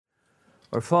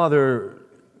Our Father,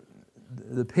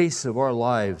 the pace of our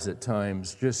lives at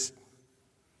times just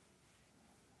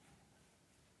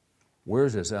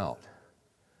wears us out.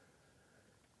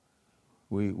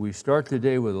 We start the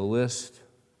day with a list,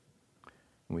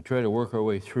 and we try to work our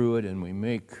way through it, and we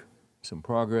make some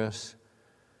progress,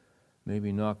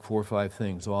 maybe knock 4 or 5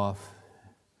 things off,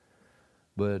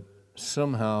 but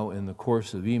somehow in the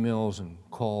course of emails and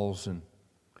calls and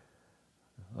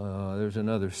there's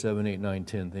another 7, 8, 9,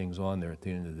 10 things on there at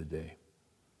the end of the day.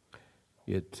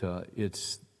 It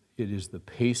is the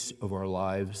pace of our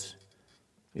lives.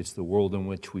 It's the world in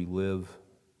which we live.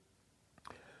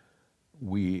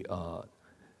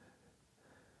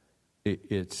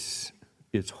 It's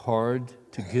hard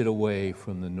to get away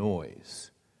from the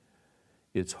noise.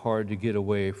 It's hard to get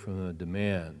away from the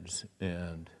demands,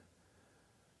 and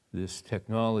this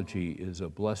technology is a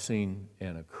blessing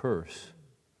and a curse.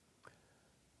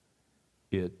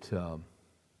 It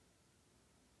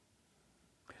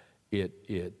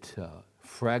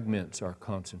fragments our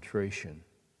concentration.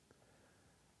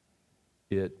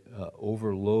 It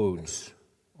overloads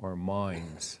our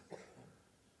minds.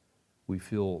 We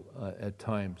feel at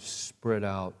times spread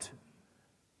out,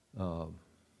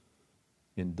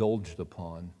 indulged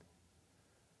upon,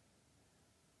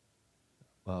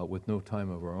 with no time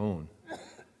of our own.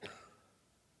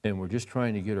 And we're just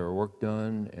trying to get our work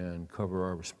done and cover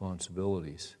our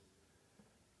responsibilities.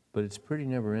 But it's pretty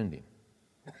never-ending.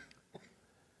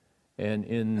 And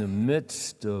in the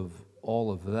midst of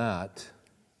all of that,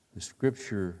 the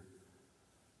Scripture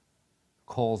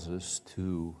calls us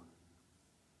to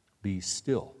be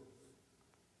still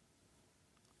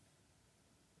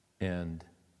and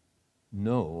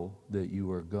know that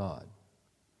you are God.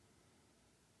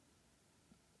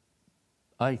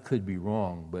 I could be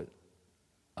wrong, but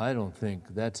I don't think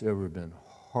that's ever been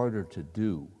harder to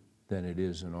do than it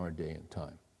is in our day and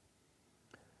time.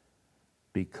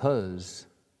 Because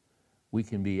we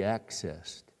can be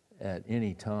accessed at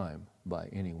any time by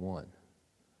anyone.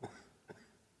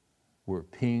 We're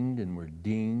pinged and we're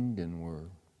dinged and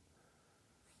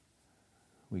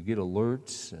we get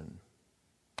alerts, and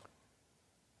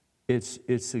it's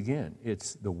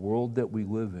the world that we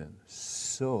live in.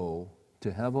 So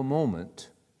to have a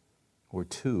moment or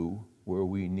two where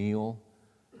we kneel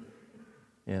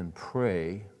and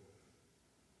pray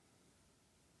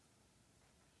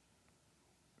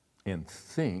and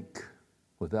think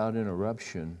without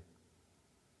interruption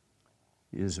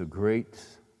is a great,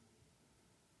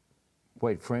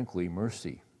 quite frankly,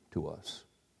 mercy to us.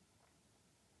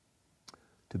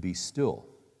 To be still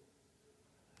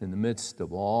in the midst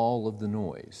of all of the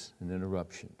noise and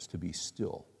interruptions, to be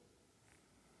still.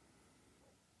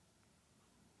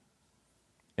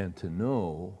 And to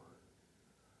know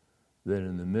that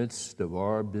in the midst of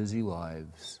our busy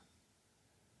lives,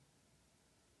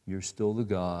 you're still the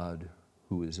God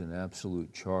who is in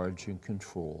absolute charge and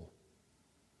control.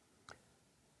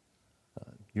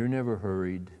 You're never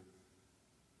hurried.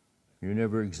 You're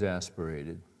never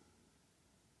exasperated.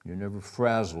 You're never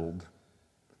frazzled.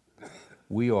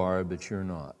 We are, but you're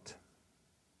not.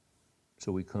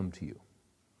 So we come to you.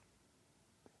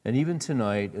 And even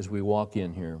tonight, as we walk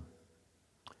in here,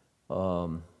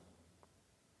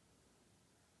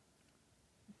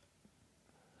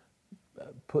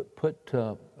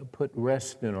 put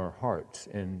rest in our hearts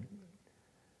and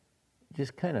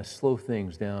just kind of slow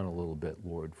things down a little bit,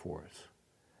 Lord, for us.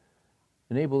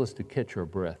 Enable us to catch our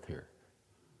breath here.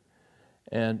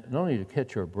 And not only to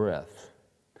catch our breath,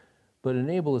 but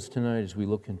enable us tonight as we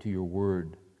look into your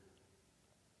word.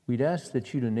 We'd ask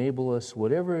that you'd enable us,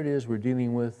 whatever it is we're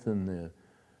dealing with and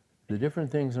the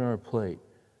different things on our plate,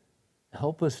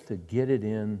 help us to get it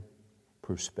in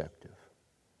perspective.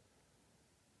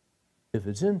 If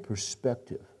it's in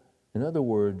perspective, in other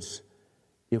words,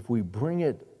 if we bring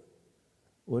it,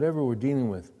 whatever we're dealing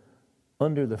with,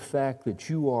 under the fact that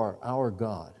you are our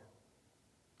God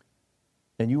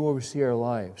and you oversee our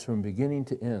lives from beginning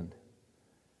to end,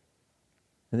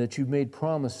 and that you've made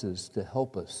promises to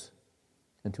help us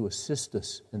and to assist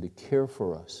us and to care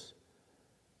for us.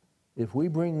 If we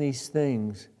bring these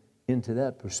things into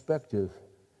that perspective,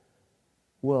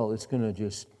 well, it's going to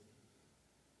just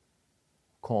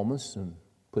calm us and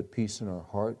put peace in our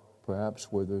heart,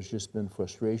 perhaps where there's just been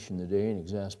frustration today and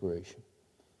exasperation.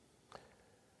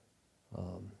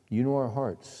 You know our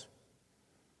hearts.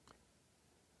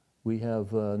 We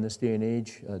have, in this day and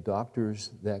age,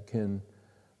 doctors that can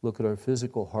look at our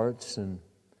physical hearts and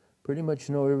pretty much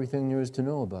know everything there is to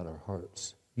know about our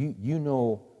hearts. You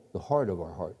know the heart of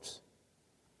our hearts.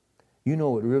 You know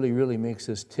what really, really makes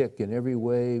us tick in every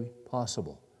way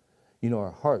possible. You know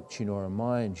our hearts, you know our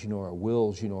minds, you know our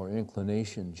wills, you know our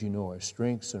inclinations, you know our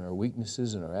strengths and our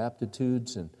weaknesses and our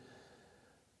aptitudes. And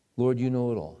Lord, you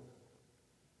know it all.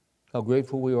 How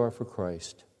grateful we are for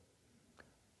Christ,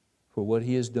 for what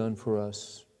He has done for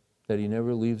us, that He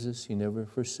never leaves us, He never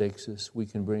forsakes us. We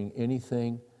can bring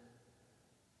anything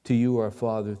to you, our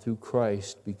Father, through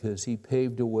Christ, because He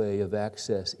paved a way of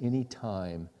access any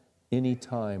time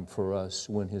for us,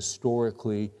 when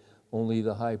historically only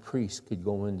the high priest could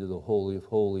go into the Holy of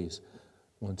Holies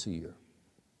once a year.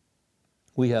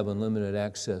 We have unlimited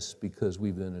access because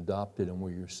we've been adopted and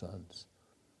we're your sons.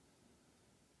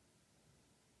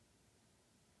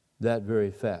 That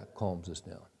very fact calms us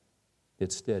down.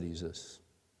 It steadies us.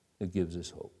 It gives us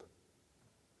hope.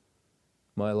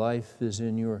 My life is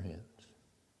in your hands.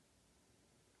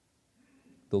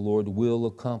 The Lord will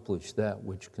accomplish that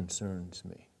which concerns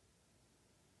me.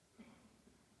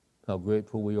 How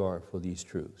grateful we are for these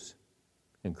truths.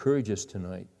 Encourage us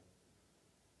tonight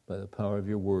by the power of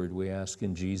your word, we ask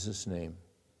in Jesus' name.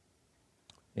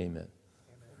 Amen.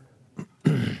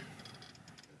 Amen.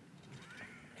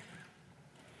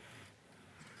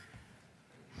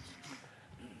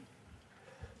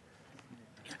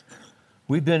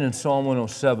 We've been in Psalm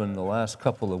 107 the last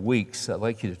couple of weeks. I'd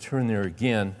like you to turn there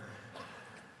again.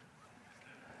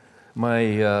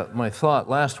 My thought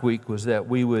last week was that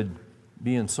we would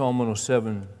be in Psalm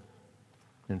 107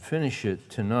 and finish it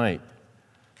tonight.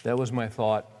 That was my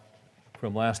thought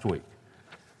from last week.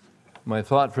 My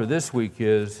thought for this week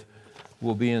is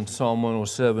we'll be in Psalm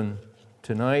 107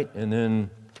 tonight, and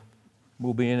then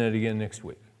we'll be in it again next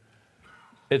week.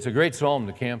 It's a great psalm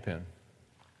to camp in.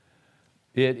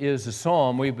 It is a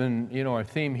psalm. We've been, our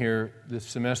theme here this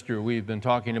semester, we've been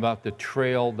talking about the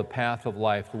trail, the path of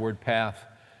life, the word path.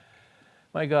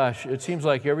 My gosh, it seems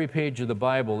like every page of the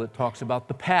Bible it talks about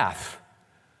the path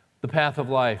of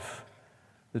life,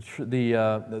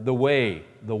 the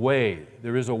way.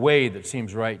 There is a way that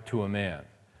seems right to a man.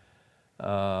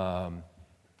 But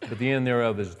the end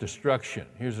thereof is destruction.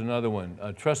 Here's another one.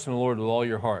 Trust in the Lord with all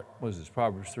your heart. What is this,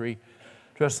 Proverbs 3?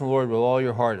 Trust in the Lord with all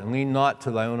your heart and lean not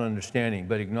to thy own understanding,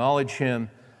 but acknowledge Him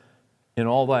in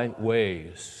all thy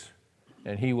ways,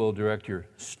 and He will direct your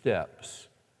steps.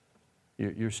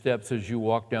 Your steps as you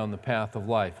walk down the path of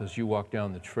life, as you walk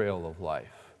down the trail of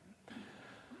life.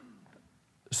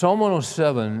 Psalm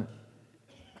 107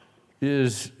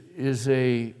 is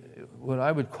a what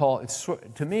I would call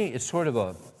to me it's sort of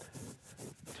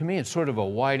a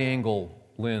wide-angle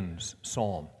lens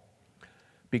psalm,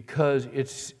 because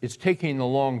it's taking the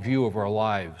long view of our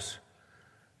lives.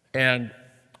 And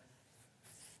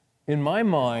in my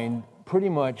mind, pretty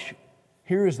much,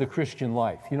 here is the Christian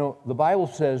life. The Bible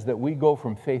says that we go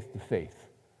from faith to faith.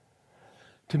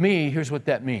 To me, here's what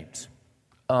that means.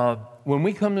 When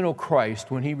we come to know Christ,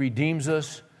 when He redeems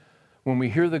us, when we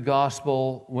hear the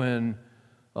gospel, when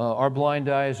our blind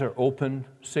eyes are opened,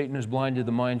 Satan has blinded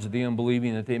the minds of the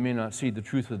unbelieving that they may not see the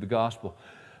truth of the gospel.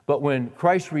 But when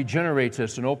Christ regenerates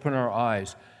us and opens our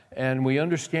eyes, and we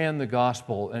understand the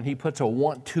gospel, and He puts a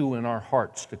want-to in our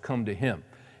hearts to come to Him,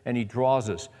 and He draws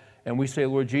us, and we say,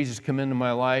 Lord Jesus, come into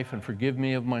my life and forgive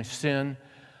me of my sin.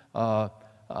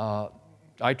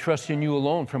 I trust in you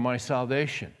alone for my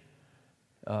salvation.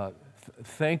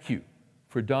 Thank you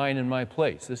for dying in my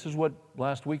place. This is what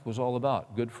last week was all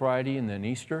about, Good Friday and then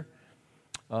Easter.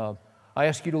 I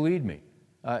ask you to lead me.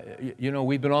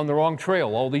 We've been on the wrong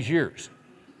trail all these years,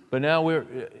 but now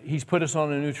He's put us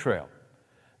on a new trail.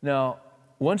 Now,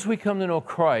 once we come to know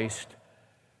Christ,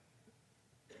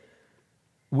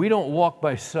 we don't walk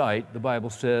by sight, the Bible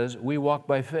says, we walk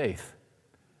by faith.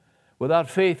 Without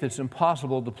faith, it's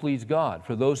impossible to please God.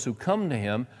 For those who come to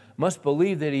Him must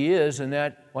believe that He is, and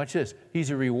that, watch this, He's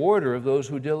a rewarder of those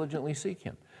who diligently seek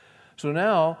Him. So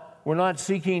now, we're not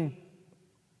seeking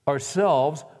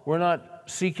ourselves, we're not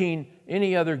seeking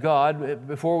any other God.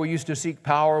 Before we used to seek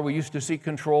power, we used to seek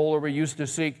control, or we used to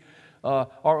seek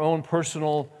our own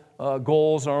personal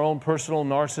goals, our own personal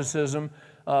narcissism.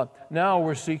 Now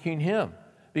we're seeking Him,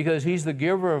 because He's the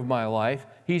giver of my life.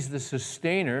 He's the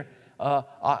sustainer.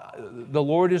 The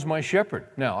Lord is my shepherd.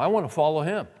 Now, I want to follow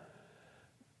Him.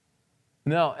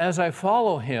 Now, as I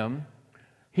follow Him,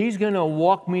 He's going to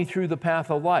walk me through the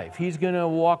path of life. He's going to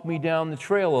walk me down the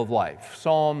trail of life.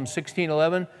 Psalm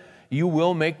 16:11, you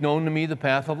will make known to me the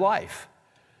path of life.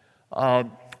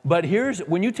 But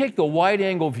when you take the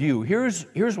wide-angle view, here's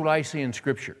what I see in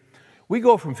Scripture. We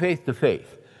go from faith to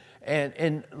faith.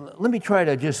 And let me try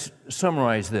to just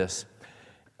summarize this.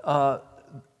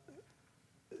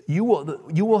 You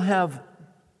will have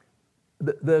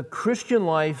the Christian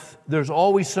life. There's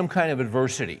always some kind of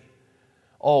adversity,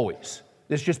 always.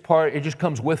 It just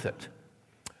comes with it.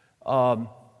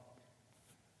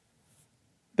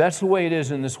 That's the way it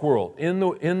is in this world. In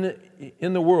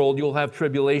the world, you'll have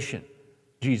tribulation,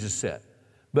 Jesus said.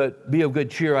 But be of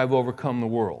good cheer, I've overcome the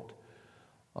world.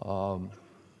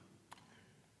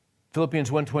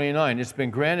 Philippians 1:29, it's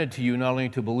been granted to you not only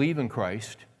to believe in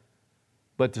Christ,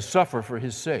 but to suffer for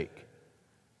his sake.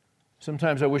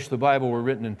 Sometimes I wish the Bible were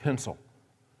written in pencil.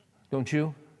 Don't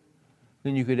you?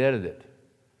 Then you could edit it.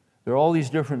 There are all these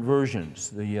different versions.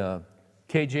 The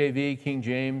KJV, King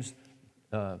James,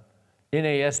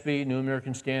 NASB, New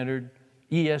American Standard,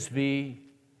 ESV,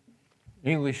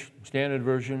 English Standard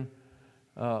Version,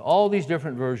 all these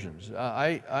different versions.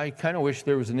 I kind of wish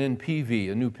there was an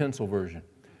NPV, a New Pencil version.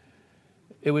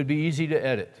 It would be easy to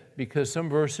edit because some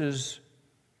verses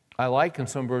I like and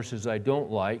some verses I don't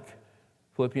like.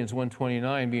 Philippians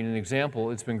 1:29 being an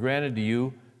example, it's been granted to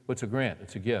you. What's a grant?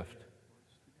 It's a gift.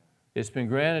 It's been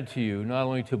granted to you not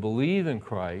only to believe in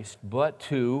Christ, but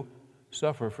to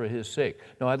suffer for his sake.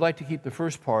 Now, I'd like to keep the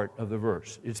first part of the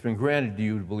verse. It's been granted to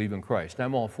you to believe in Christ.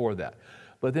 I'm all for that.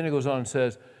 But then it goes on and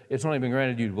says, it's not only been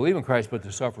granted to you to believe in Christ, but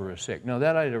to suffer for his sake. Now,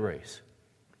 that I'd erase.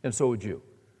 And so would you.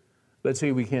 But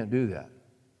see, we can't do that.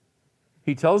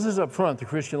 He tells us up front the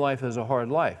Christian life is a hard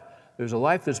life. There's a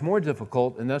life that's more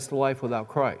difficult, and that's the life without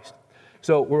Christ.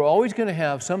 So we're always going to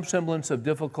have some semblance of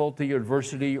difficulty or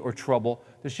adversity or trouble.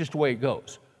 That's just the way it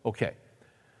goes. Okay.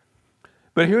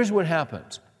 But here's what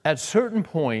happens. At certain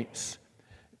points,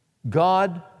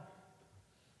 God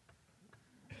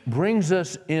brings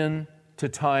us into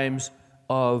times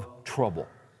of trouble.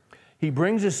 He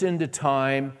brings us into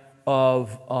time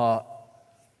of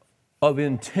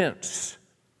intense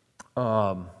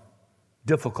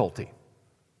difficulty.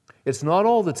 It's not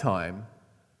all the time,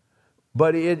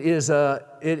 but it is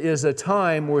a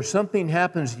time where something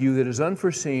happens to you that is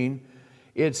unforeseen.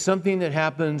 It's something that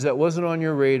happens that wasn't on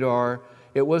your radar.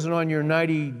 It wasn't on your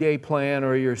 90-day plan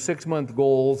or your 6-month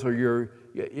goals or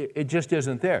it just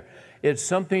isn't there. It's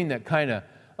something that kind of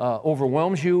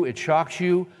overwhelms you. It shocks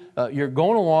you. You're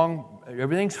going along,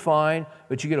 everything's fine,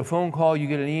 but you get a phone call, you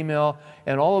get an email,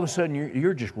 and all of a sudden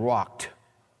you're just rocked.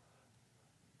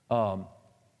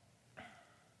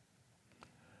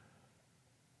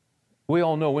 We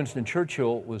all know Winston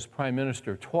Churchill was Prime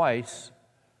Minister twice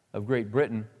of Great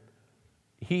Britain.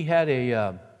 He had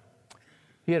a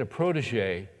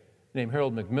protege named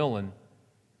Harold Macmillan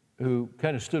who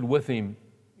kind of stood with him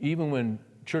even when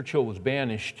Churchill was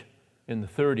banished in the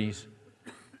 30s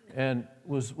and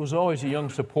was always a young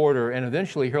supporter. And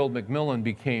eventually Harold Macmillan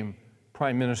became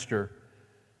Prime Minister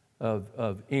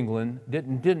of England.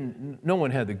 No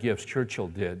one had the gifts Churchill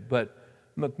did, but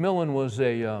Macmillan was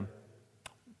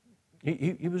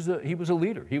he was a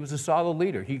leader. He was a solid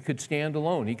leader. He could stand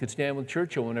alone. He could stand with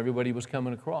Churchill when everybody was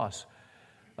coming across,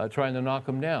 trying to knock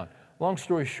him down. Long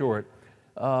story short,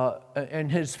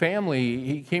 and his family,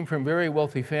 he came from a very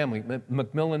wealthy family,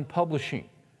 Macmillan Publishing.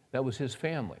 That was his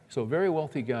family. So a very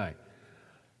wealthy guy.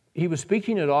 He was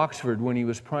speaking at Oxford when he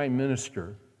was Prime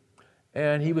Minister,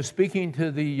 and he was speaking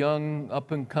to the young,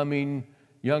 up-and-coming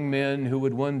young men who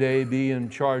would one day be in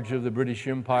charge of the British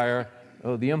Empire.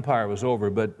 Oh, the empire was over,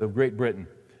 but of Great Britain.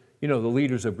 You know, the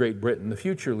leaders of Great Britain, the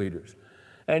future leaders.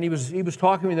 And he was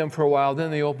talking with them for a while,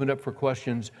 then they opened up for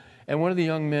questions. And one of the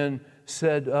young men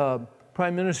said,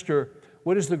 Prime Minister,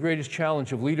 what is the greatest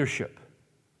challenge of leadership?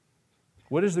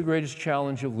 What is the greatest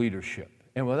challenge of leadership?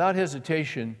 And without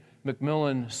hesitation,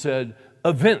 Macmillan said,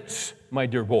 events, my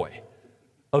dear boy,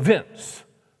 events.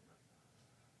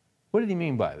 What did he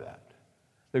mean by that?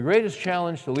 The greatest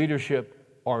challenge to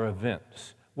leadership are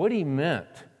events. What he meant,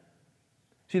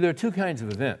 see, there are two kinds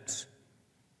of events.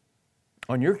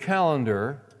 On your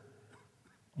calendar,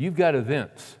 you've got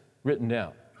events written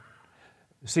down.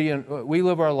 See, we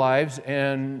live our lives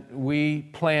and we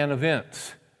plan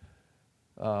events.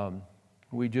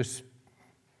 We just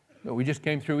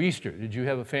came through Easter. Did you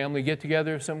have a family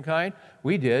get-together of some kind?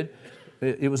 We did.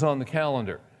 It was on the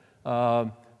calendar.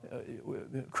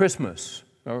 Christmas.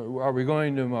 Are we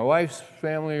going to my wife's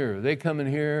family, or are they coming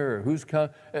here, or who's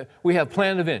coming? We have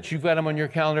planned events. You've got them on your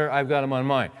calendar. I've got them on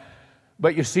mine.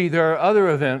 But you see, there are other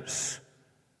events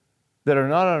that are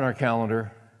not on our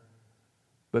calendar,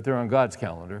 but they're on God's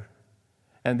calendar.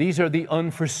 And these are the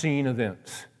unforeseen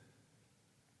events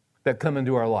that come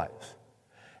into our lives.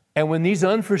 And when these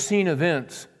unforeseen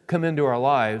events come into our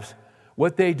lives,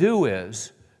 what they do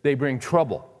is they bring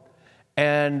trouble,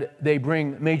 and they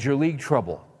bring major league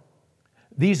trouble.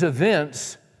 These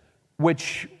events,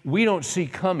 which we don't see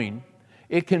coming,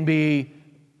 you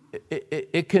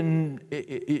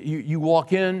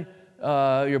walk in,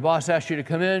 your boss asks you to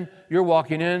come in, you're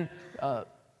walking in,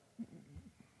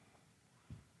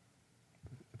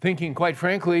 thinking, quite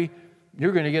frankly,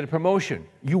 you're going to get a promotion.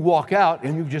 You walk out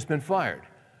and you've just been fired.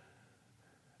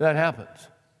 That happens.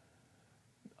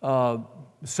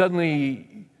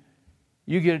 Suddenly,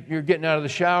 you're getting out of the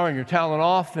shower and you're toweling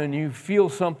off and you feel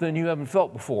something you haven't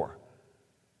felt before.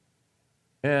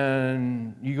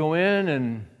 And you go in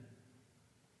and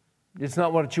it's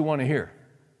not what you want to hear.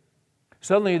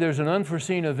 Suddenly there's an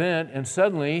unforeseen event, and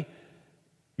suddenly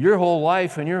your whole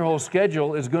life and your whole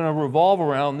schedule is going to revolve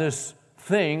around this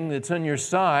thing that's on your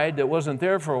side that wasn't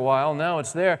there for a while. Now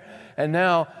it's there, and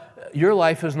now your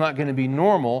life is not going to be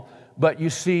normal, but you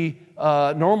see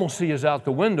normalcy is out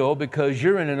the window because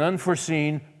you're in an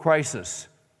unforeseen crisis.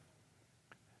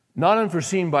 Not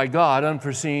unforeseen by God,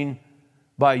 unforeseen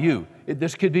by you.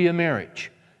 This could be a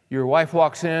marriage. Your wife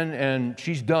walks in and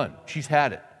she's done. She's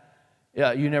had it.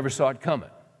 Yeah, you never saw it coming.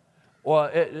 Well,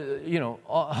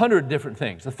 100 different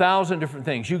things, 1,000 different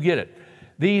things. You get it.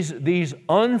 These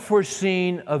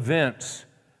unforeseen events,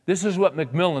 this is what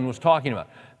McMillan was talking about.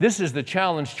 This is the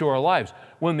challenge to our lives.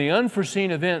 When the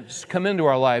unforeseen events come into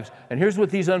our lives, and here's what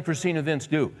these unforeseen events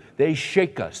do. They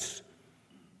shake us.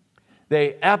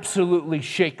 They absolutely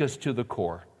shake us to the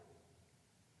core.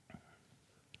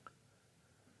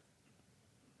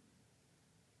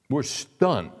 We're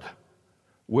stunned.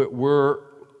 We're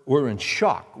in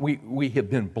shock. We have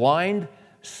been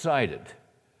blindsided.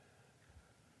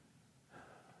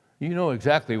 You know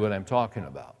exactly what I'm talking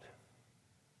about.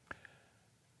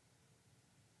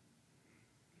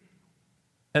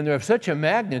 And they're of such a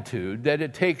magnitude that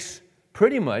it takes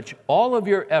pretty much all of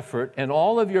your effort and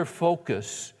all of your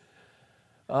focus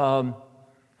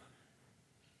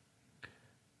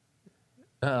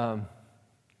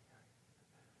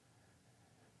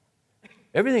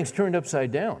everything's turned upside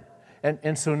down.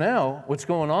 And so now what's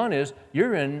going on is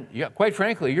quite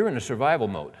frankly, you're in a survival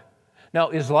mode. Now,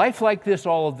 is life like this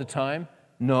all of the time?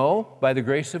 No, by the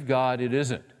grace of God, it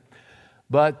isn't.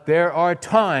 But there are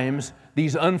times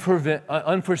these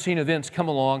unforeseen events come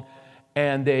along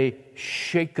and they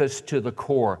shake us to the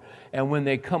core. And when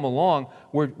they come along,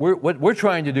 what we're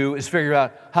trying to do is figure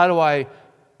out, how do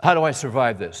I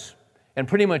survive this? And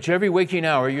pretty much every waking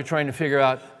hour, you're trying to figure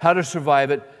out how to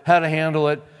survive it, how to handle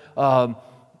it,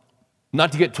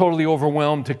 not to get totally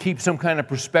overwhelmed, to keep some kind of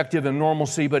perspective and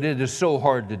normalcy, but it is so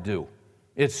hard to do.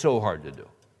 It's so hard to do.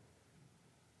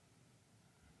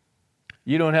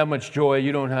 You don't have much joy.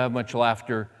 You don't have much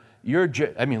laughter.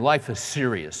 Life is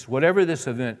serious, whatever this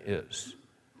event is.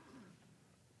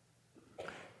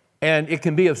 And it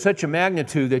can be of such a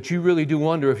magnitude that you really do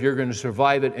wonder if you're going to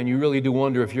survive it, and you really do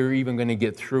wonder if you're even going to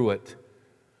get through it.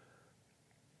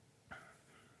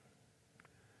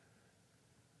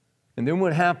 And then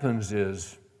what happens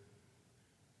is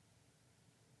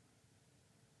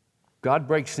God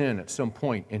breaks in at some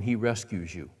point and He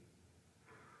rescues you.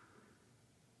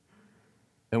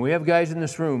 And we have guys in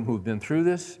this room who've been through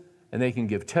this, and they can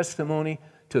give testimony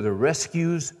to the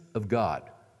rescues of God.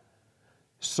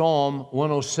 Psalm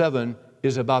 107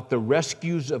 is about the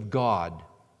rescues of God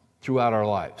throughout our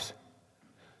lives.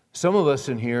 Some of us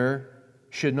in here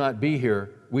should not be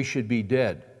here. We should be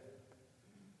dead.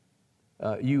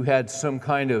 You had some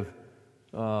kind of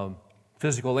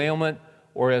physical ailment,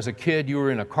 or as a kid you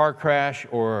were in a car crash,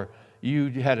 or you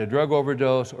had a drug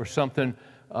overdose or something,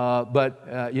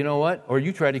 but you know what? Or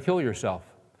you tried to kill yourself.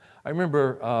 I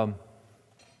remember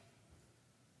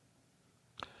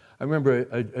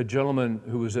a gentleman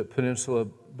who was at Peninsula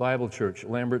Bible Church,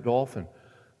 Lambert Dolphin,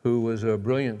 who was a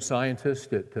brilliant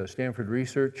scientist at Stanford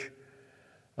Research,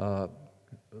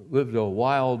 lived a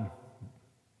wild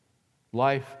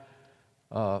life,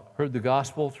 heard the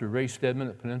gospel through Ray Stedman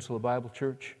at Peninsula Bible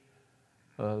Church.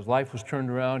 His life was turned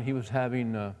around. He was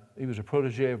a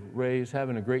protege of Ray's,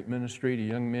 having a great ministry to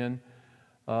young men.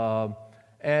 And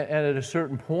at a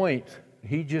certain point,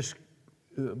 he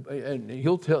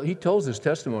tells his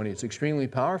testimony. It's extremely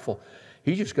powerful.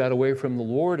 He just got away from the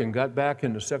Lord and got back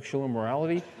into sexual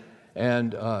immorality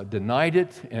and denied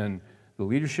it. And the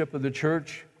leadership of the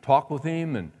church talked with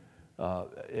him,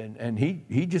 and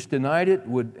he just denied it.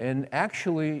 And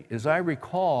actually, as I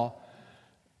recall,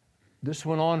 this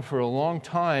went on for a long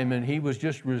time, and he was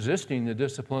just resisting the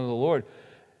discipline of the Lord.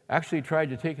 Actually tried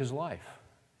to take his life.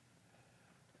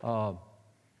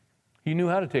 He knew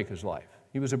how to take his life.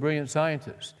 He was a brilliant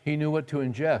scientist. He knew what to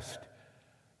ingest.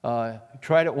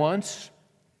 Tried it once,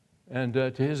 and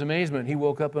to his amazement, he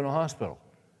woke up in a hospital,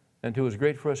 and to his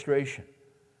great frustration.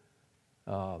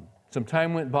 Some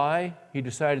time went by. He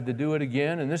decided to do it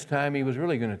again, and this time he was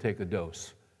really going to take a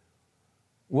dose.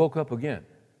 Woke up again.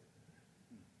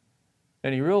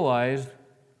 And he realized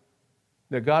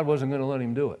that God wasn't going to let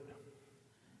him do it.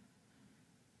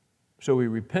 So he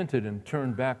repented and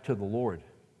turned back to the Lord.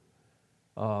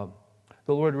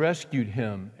 The Lord rescued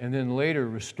him and then later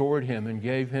restored him and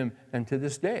gave him, and to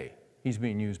this day, he's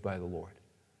being used by the Lord.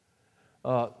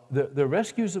 The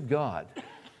rescues of God.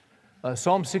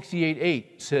 Psalm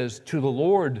 68:8 says, "To the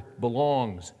Lord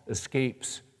belongs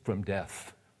escapes from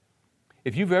death."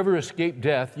 If you've ever escaped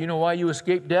death, you know why you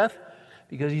escaped death?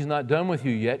 Because he's not done with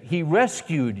you yet. He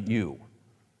rescued you,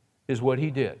 is what he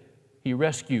did. He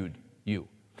rescued you.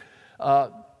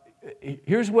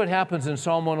 Here's what happens in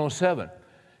Psalm 107.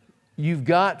 You've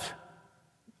got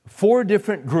 4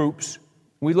 different groups,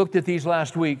 we looked at these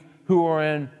last week, who are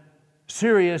in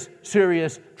serious,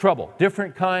 serious trouble.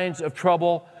 Different kinds of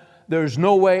trouble. There's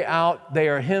no way out. They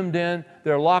are hemmed in.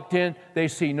 They're locked in. They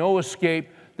see no escape.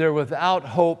 They're without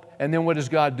hope. And then what does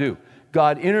God do?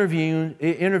 God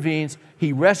intervenes.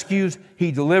 He rescues.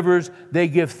 He delivers. They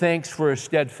give thanks for His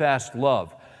steadfast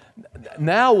love.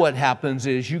 Now what happens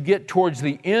is you get towards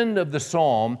the end of the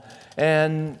psalm,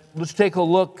 and let's take a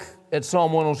look at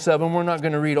Psalm 107. We're not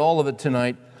going to read all of it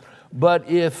tonight, but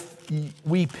if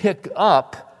we pick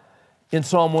up in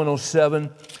Psalm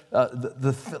 107,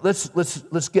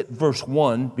 let's get verse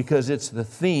 1 because it's the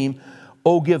theme.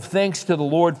 "Oh, give thanks to the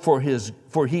Lord for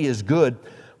He is good,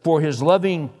 for His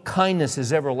loving kindness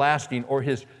is everlasting," or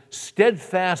His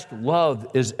steadfast love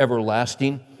is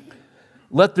everlasting.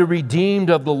 "Let the redeemed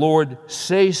of the Lord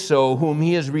say so, whom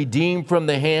He has redeemed from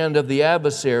the hand of the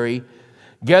adversary,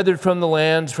 gathered from the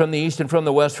lands, from the east and from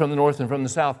the west, from the north and from the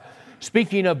south."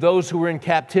 Speaking of those who were in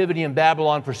captivity in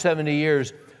Babylon for 70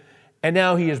 years, and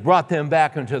now He has brought them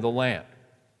back into the land.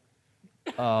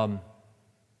 And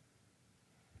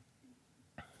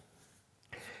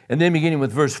then beginning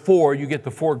with verse 4, you get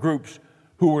the 4 groups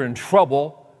who were in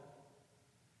trouble,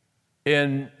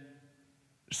 in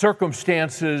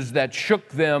circumstances that shook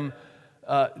them,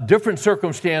 different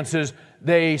circumstances.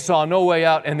 They saw no way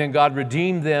out, and then God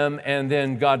redeemed them, and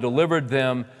then God delivered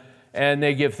them, and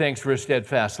they give thanks for His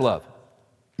steadfast love.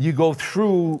 You go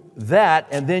through that,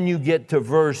 and then you get to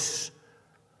verse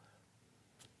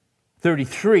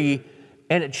 33,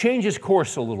 and it changes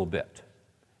course a little bit.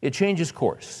 It changes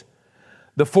course.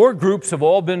 The 4 groups have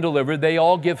all been delivered. They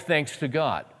all give thanks to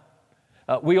God.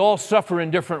 We all suffer in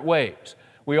different ways.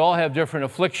 We all have different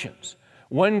afflictions.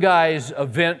 One guy's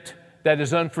event that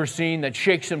is unforeseen, that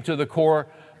shakes him to the core,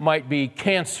 might be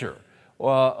cancer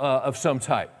of some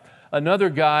type. Another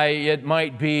guy, it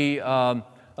might be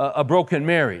a broken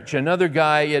marriage. Another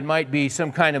guy, it might be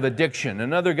some kind of addiction.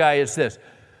 Another guy is this.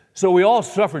 So we all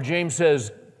suffer. James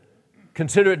says,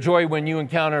 "Consider it joy when you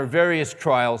encounter various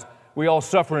trials." We all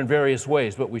suffer in various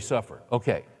ways, but we suffer.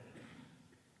 Okay.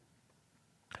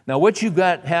 Now, what you've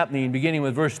got happening, beginning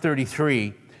with verse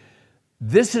 33,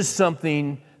 this is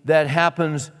something that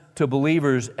happens to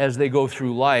believers as they go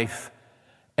through life.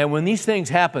 And when these things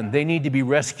happen, they need to be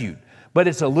rescued. But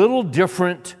it's a little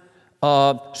different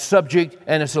subject,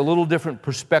 and it's a little different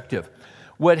perspective.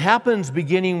 What happens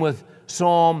beginning with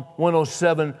Psalm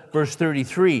 107, verse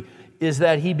 33, is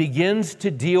that he begins to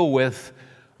deal with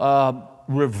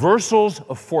reversals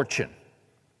of fortune.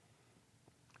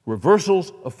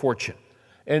 Reversals of fortune.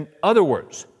 In other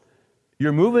words,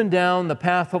 you're moving down the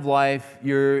path of life,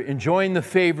 you're enjoying the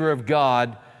favor of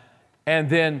God, and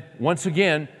then, once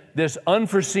again, this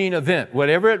unforeseen event,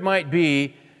 whatever it might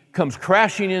be, comes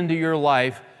crashing into your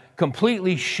life,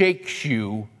 completely shakes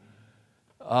you,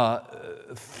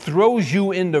 throws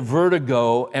you into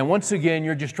vertigo, and once again,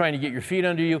 you're just trying to get your feet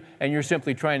under you, and you're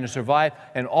simply trying to survive,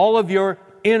 and all of your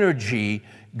energy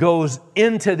goes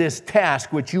into this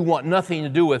task which you want nothing to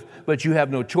do with, but you have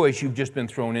no choice. You've just been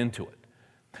thrown into it.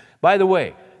 By the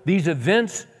way, these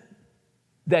events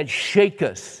that shake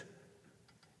us,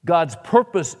 God's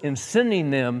purpose in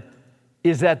sending them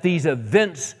is that these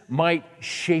events might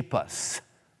shape us.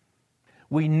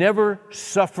 We never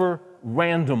suffer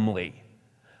randomly.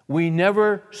 We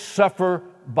never suffer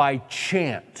by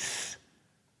chance.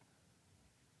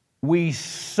 We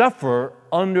suffer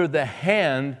under the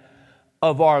hand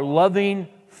of our loving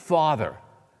Father.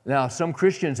 Now, some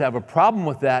Christians have a problem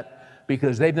with that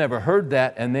because they've never heard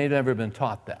that and they've never been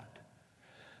taught that.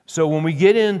 So when we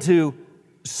get into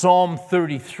Psalm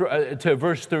 33, to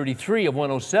verse 33 of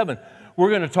 107, we're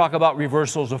going to talk about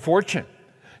reversals of fortune.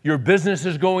 Your business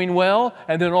is going well,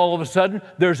 and then all of a sudden,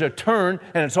 there's a turn,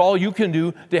 and it's all you can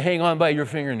do to hang on by your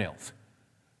fingernails.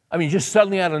 I mean, just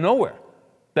suddenly out of nowhere,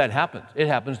 that happens. It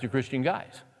happens to Christian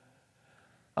guys.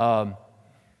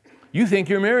 You think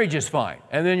your marriage is fine,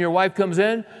 and then your wife comes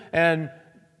in and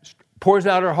pours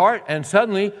out her heart, and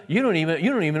suddenly you don't even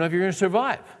know if you're going to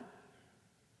survive.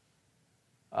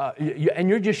 And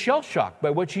you're just shell-shocked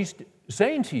by what she's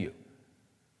saying to you.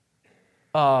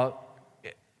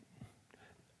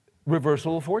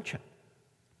 reversal of fortune.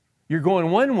 You're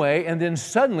going one way, and then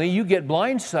suddenly you get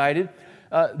blindsided.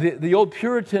 The old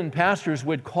Puritan pastors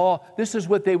would call, this is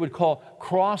what they would call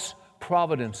cross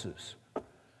providences.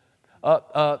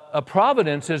 A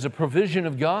providence is a provision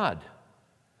of God.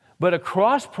 But a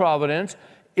cross providence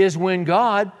is when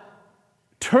God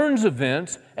turns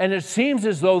events and it seems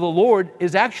as though the Lord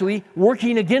is actually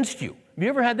working against you. Have you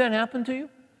ever had that happen to you?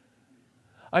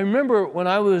 I remember when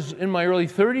I was in my early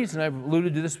 30s, and I've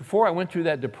alluded to this before, I went through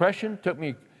that depression. It took me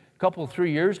a couple,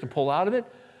 3 years to pull out of it.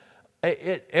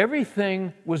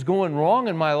 Everything was going wrong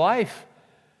in my life,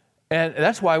 and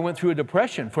that's why I went through a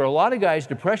depression. For a lot of guys,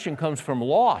 depression comes from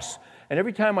loss, and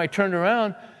every time I turned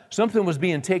around, something was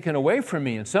being taken away from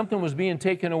me, and something was being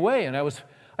taken away, and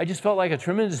I just felt like a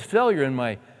tremendous failure in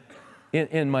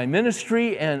my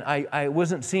ministry, and I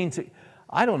wasn't seen to,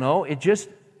 I don't know,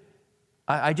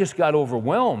 I just got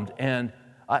overwhelmed, and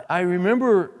I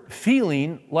remember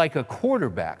feeling like a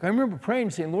quarterback. I remember praying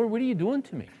and saying, Lord, what are you doing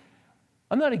to me?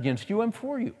 I'm not against you, I'm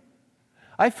for you.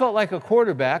 I felt like a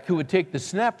quarterback who would take the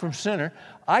snap from center,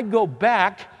 I'd go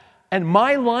back, and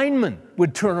my lineman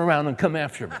would turn around and come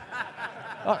after me.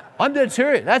 I'm dead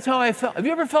serious. That's how I felt. Have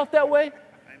you ever felt that way?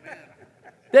 Amen.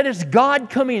 That it's God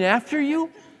coming after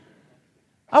you?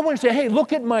 I want to say, hey,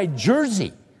 look at my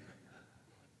jersey.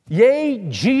 Yay,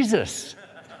 Jesus.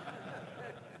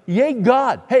 Yay,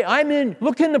 God. Hey,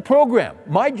 look in the program.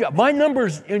 My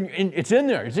number's, it's in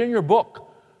there. It's in your book.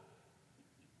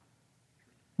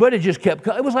 But it just kept,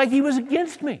 it was like he was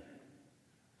against me.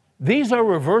 These are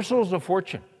reversals of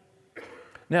fortune.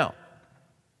 Now,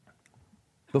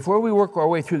 before we work our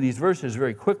way through these verses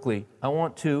very quickly, I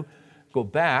want to go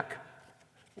back.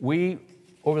 Over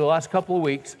the last couple of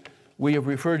weeks, we have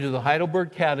referred to the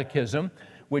Heidelberg Catechism,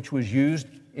 which was used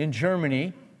in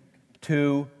Germany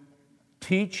to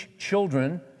teach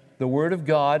children the Word of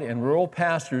God and rural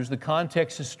pastors. The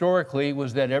context historically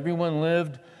was that everyone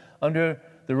lived under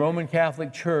the Roman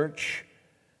Catholic Church.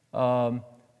 The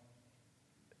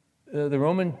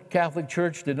Roman Catholic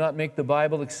Church did not make the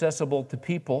Bible accessible to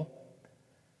people.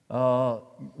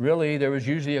 Really, there was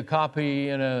usually a copy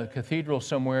in a cathedral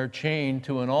somewhere chained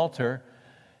to an altar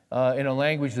in a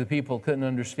language that people couldn't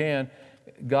understand.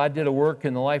 God did a work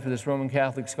in the life of this Roman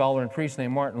Catholic scholar and priest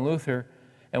named Martin Luther.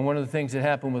 And one of the things that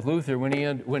happened with Luther, when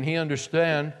he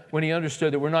understood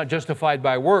that we're not justified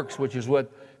by works, which is what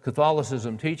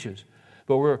Catholicism teaches,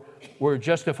 but we're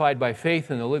justified by faith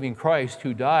in the living Christ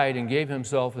who died and gave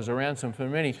himself as a ransom for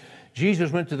many.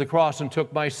 Jesus went to the cross and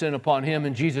took my sin upon him,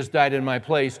 and Jesus died in my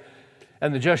place,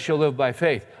 and the just shall live by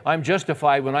faith. I'm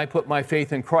justified when I put my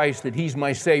faith in Christ, that he's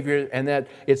my Savior, and that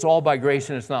it's all by grace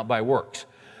and it's not by works.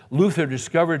 Luther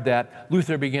discovered that.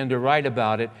 Luther began to write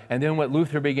about it, and then what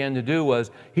Luther began to do was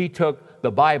he took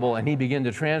the Bible and he began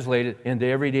to translate it into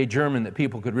everyday German that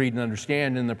people could read and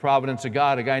understand. In the providence of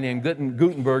God, a guy named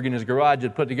Gutenberg in his garage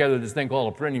had put together this thing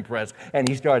called a printing press, and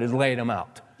he started laying them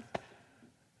out.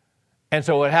 And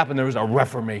so what happened, there was a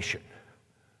Reformation.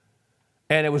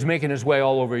 And it was making its way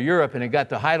all over Europe, and it got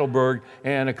to Heidelberg,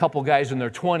 and a couple guys in their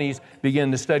 20s began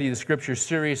to study the Scriptures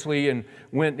seriously and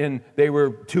went and they were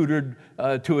tutored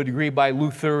to a degree by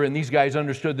Luther, and these guys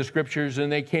understood the Scriptures,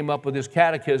 and they came up with this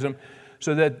catechism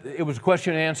so that it was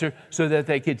question and answer so that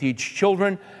they could teach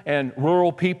children and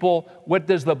rural people, what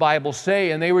does the Bible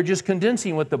say? And they were just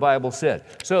condensing what the Bible said.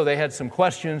 So they had some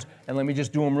questions, and let me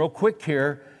just do them real quick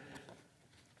here.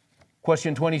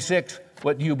 Question 26,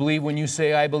 what do you believe when you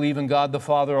say, I believe in God the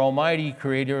Father Almighty,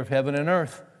 creator of heaven and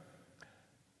earth?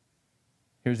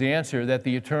 Here's the answer, that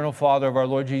the eternal Father of our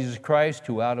Lord Jesus Christ,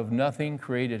 who out of nothing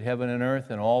created heaven and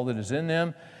earth and all that is in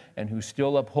them, and who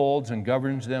still upholds and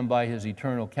governs them by his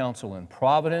eternal counsel and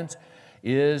providence,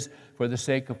 is, for the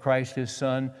sake of Christ his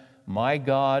Son, my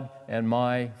God and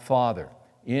my Father.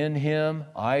 In him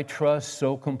I trust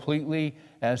so completely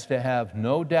as to have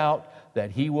no doubt that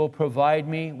he will provide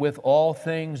me with all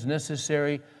things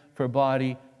necessary for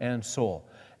body and soul,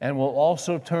 and will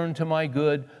also turn to my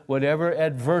good whatever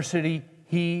adversity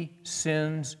he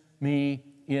sends me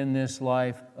in this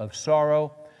life of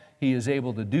sorrow. He is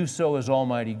able to do so as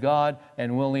Almighty God,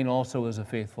 and willing also as a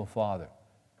faithful Father.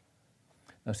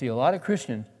 Now see, a lot of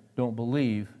Christians don't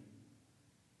believe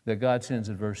that God sends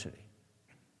adversity.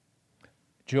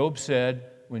 Job said,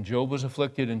 when Job was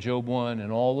afflicted in Job 1, and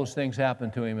all those things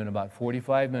happened to him in about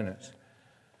 45 minutes,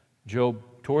 Job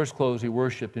tore his clothes, he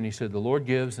worshiped, and he said, the Lord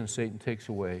gives and Satan takes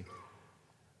away.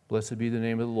 Blessed be the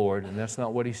name of the Lord. And that's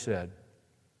not what he said.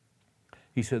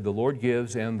 He said, the Lord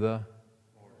gives and the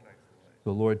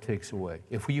Lord takes away.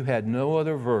 If you had no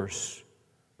other verse,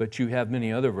 but you have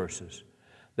many other verses,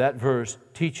 that verse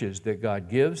teaches that God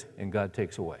gives and God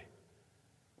takes away.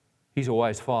 He's a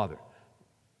wise father.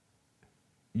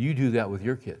 You do that with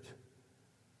your kids.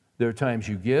 There are times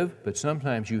you give, but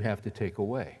sometimes you have to take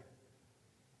away.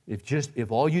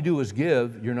 If all you do is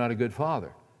give, you're not a good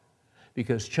father.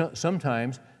 Because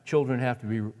sometimes children have to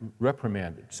be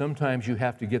reprimanded. Sometimes you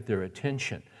have to get their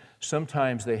attention.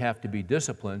 Sometimes they have to be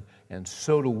disciplined, and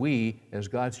so do we as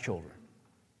God's children.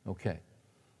 Okay.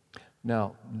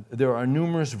 Now, there are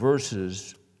numerous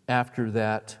verses after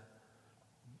that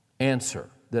answer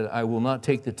that I will not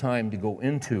take the time to go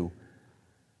into,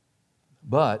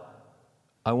 but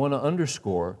I want to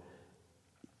underscore,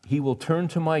 He will turn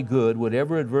to my good,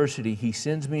 whatever adversity He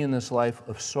sends me in this life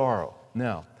of sorrow.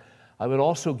 Now, I would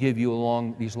also give you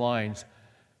along these lines,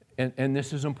 and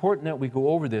this is important that we go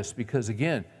over this because,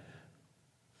 again,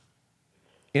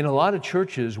 in a lot of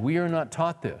churches, we are not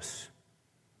taught this.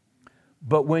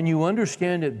 But when you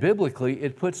understand it biblically,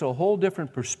 it puts a whole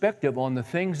different perspective on the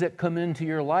things that come into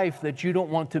your life that you don't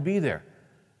want to be there.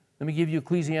 Let me give you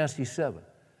Ecclesiastes 7.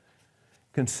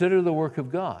 Consider the work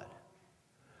of God.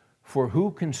 For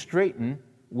who can straighten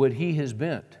what He has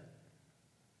bent?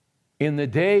 In the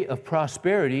day of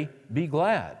prosperity, be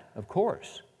glad, of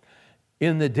course.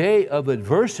 In the day of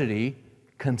adversity,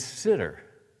 consider.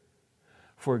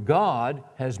 For God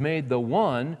has made the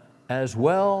one as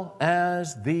well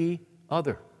as the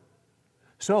other.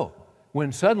 So,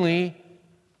 when suddenly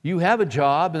you have a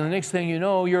job and the next thing you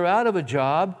know, you're out of a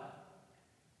job,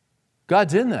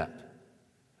 God's in that.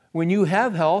 When you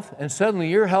have health and suddenly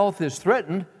your health is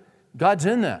threatened, God's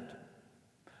in that.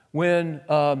 When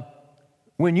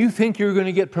you think you're going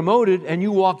to get promoted and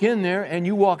you walk in there and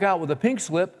you walk out with a pink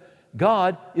slip,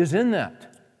 God is in that.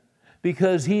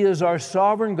 Because He is our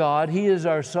sovereign God. He is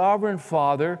our sovereign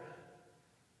Father.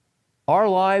 Our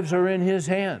lives are in His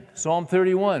hand. Psalm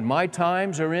 31, my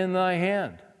times are in Thy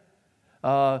hand.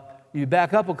 You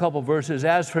back up a couple verses.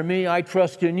 As for me, I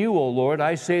trust in You, O Lord.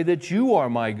 I say that You are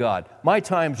my God. My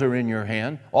times are in Your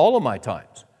hand, all of my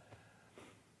times.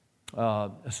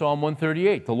 Psalm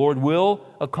 138, the Lord will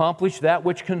accomplish that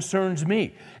which concerns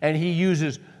me. And He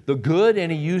uses the good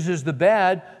and He uses the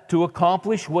bad to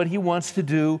accomplish what He wants to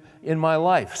do in my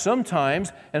life.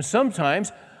 Sometimes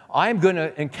I'm going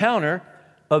to encounter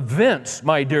events,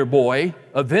 my dear boy,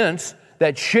 events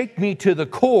that shake me to the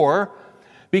core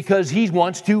because He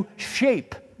wants to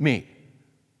shape me.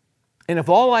 And if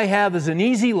all I have is an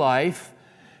easy life,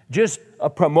 just a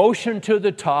promotion to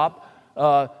the top,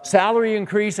 salary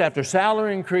increase after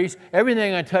salary increase,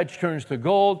 everything I touch turns to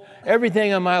gold,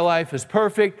 everything in my life is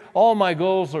perfect, all my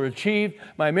goals are achieved,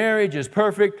 my marriage is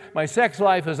perfect, my sex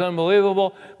life is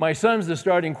unbelievable, my son's the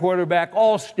starting quarterback,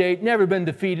 all state, never been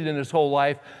defeated in his whole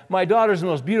life, my daughter's the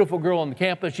most beautiful girl on the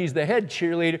campus, she's the head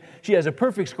cheerleader, she has a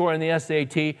perfect score in the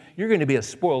SAT, you're going to be a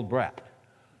spoiled brat.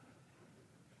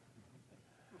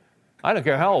 I don't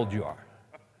care how old you are,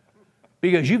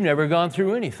 because you've never gone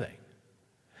through anything.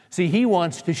 See, He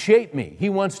wants to shape me. He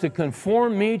wants to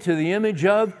conform me to the image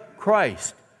of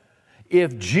Christ.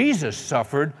 If Jesus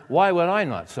suffered, why would I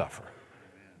not suffer?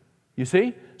 You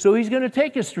see? So He's going to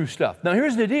take us through stuff. Now,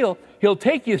 here's the deal. He'll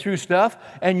take you through stuff,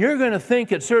 and you're going to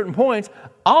think at certain points,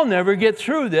 I'll never get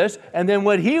through this. And then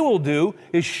what He will do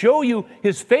is show you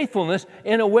His faithfulness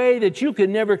in a way that you could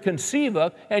never conceive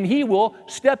of, and He will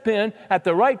step in at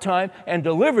the right time and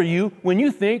deliver you when you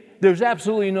think there's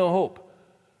absolutely no hope.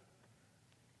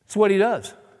 That's what He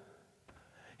does.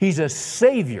 He's a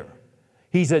Savior.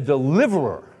 He's a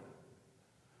deliverer.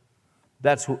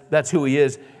 That's who He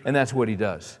is, and that's what He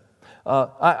does.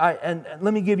 And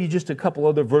let me give you just a couple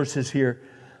other verses here.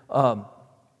 I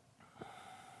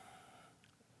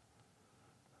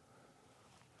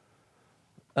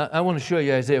want to show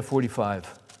you Isaiah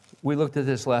 45. We looked at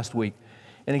this last week.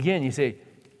 And again, you say,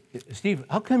 Steve,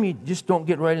 how come you just don't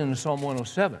get right into Psalm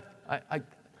 107?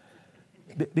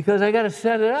 Because I got to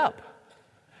set it up.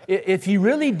 If you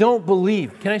really don't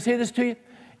believe, can I say this to you?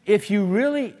 If you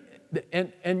really,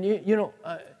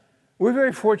 we're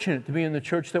very fortunate to be in the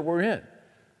church that we're in,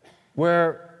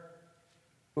 where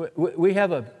we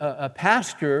have a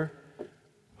pastor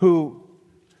who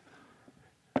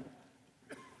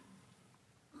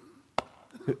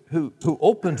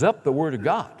opens up the Word of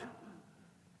God.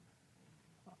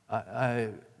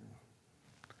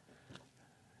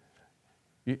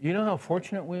 You know how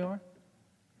fortunate we are?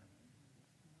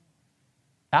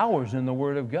 Hours in the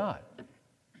Word of God.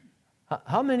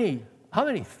 How many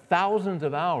thousands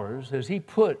of hours has he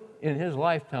put in his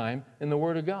lifetime in the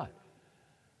Word of God?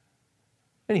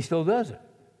 And he still does it.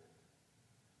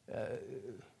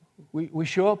 We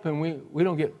show up and we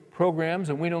don't get programs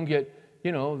and we don't get,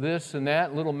 this and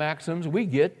that, little maxims. We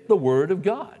get the Word of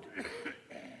God.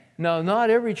 Now,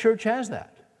 not every church has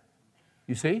that.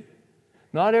 You see?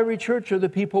 Not every church are the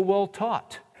people well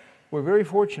taught. We're very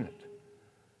fortunate.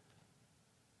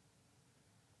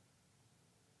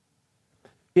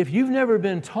 If you've never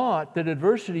been taught that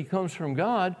adversity comes from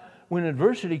God, when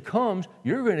adversity comes,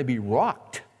 you're going to be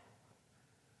rocked.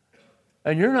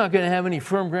 And you're not going to have any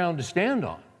firm ground to stand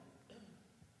on.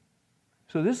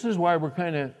 So this is why we're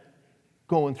kind of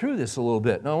going through this a little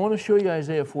bit. Now I want to show you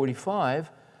Isaiah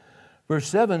 45, verse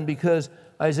 7, because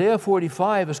Isaiah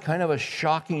 45 is kind of a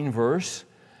shocking verse,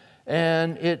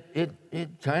 and it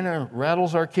kind of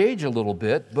rattles our cage a little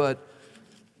bit, but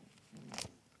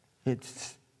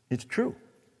it's true.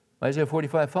 Isaiah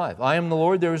 45:5. I am the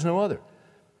Lord, there is no other.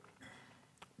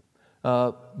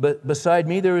 But beside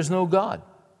me there is no God.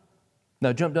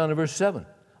 Now jump down to verse 7.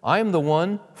 I am the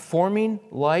one forming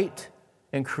light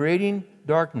and creating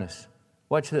darkness.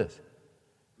 Watch this.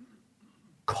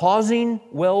 Causing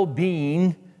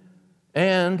well-being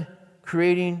and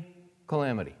creating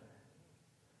calamity.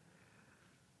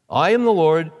 I am the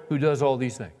Lord who does all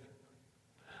these things.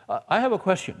 I have a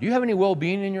question. Do you have any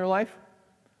well-being in your life?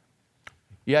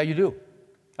 Yeah, you do.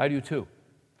 I do too.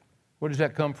 Where does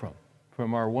that come from?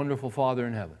 From our wonderful Father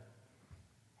in heaven.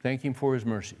 Thank Him for His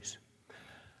mercies.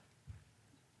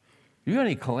 You got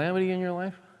any calamity in your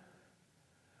life?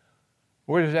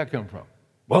 Where does that come from?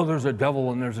 Well, there's a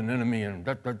devil and there's an enemy and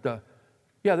da.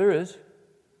 Yeah, there is.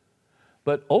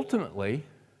 But ultimately,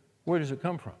 where does it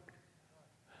come from?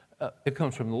 It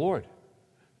comes from the Lord.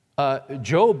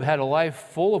 Job had a life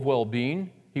full of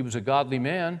well-being. He was a godly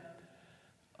man.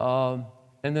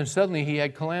 And then suddenly he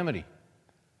had calamity.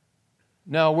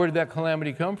 Now, where did that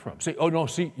calamity come from?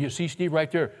 You see, Steve,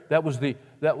 right there. That was the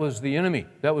enemy.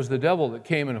 That was the devil that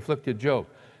came and afflicted Job.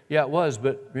 Yeah, it was,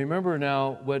 but remember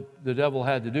now what the devil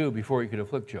had to do before he could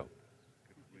afflict Job.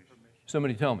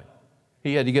 Somebody tell me.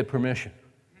 He had to get permission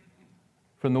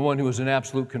from the one who was in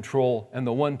absolute control and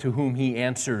the one to whom he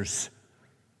answers.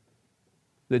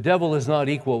 The devil is not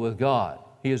equal with God.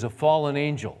 He is a fallen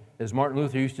angel. As Martin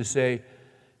Luther used to say,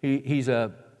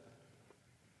 the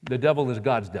devil is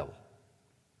God's devil.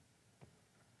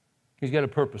 He's got a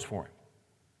purpose for him.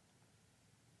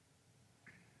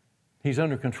 He's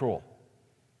under control.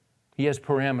 He has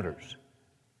parameters.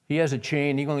 He has a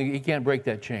chain. He can't break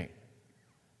that chain.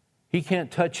 He can't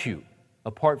touch you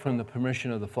apart from the permission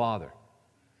of the Father.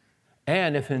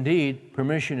 And if indeed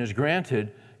permission is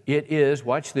granted, it is,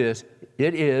 watch this,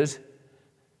 it is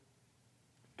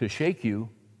to shake you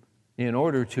in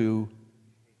order to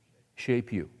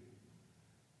shape you.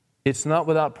 It's not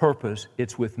without purpose,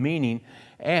 it's with meaning,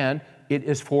 and it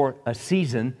is for a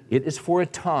season, it is for a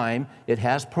time, it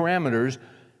has parameters.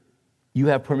 You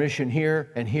have permission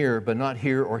here and here, but not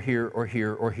here or here or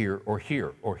here or here or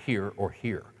here or here or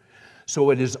here.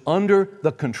 So it is under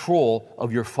the control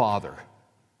of your Father.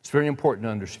 It's very important to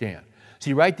understand.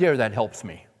 See, right there, that helps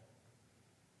me.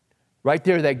 Right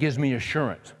there, that gives me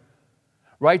assurance.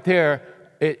 Right there,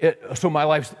 so my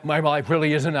life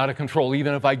really isn't out of control,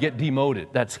 even if I get demoted.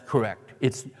 That's correct.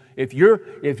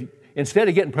 If instead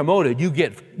of getting promoted, you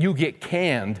get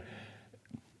canned.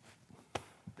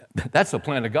 That's the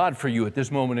plan of God for you at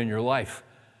this moment in your life.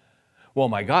 Well,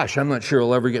 my gosh, I'm not sure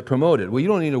I'll ever get promoted. Well, you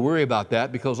don't need to worry about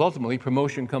that because ultimately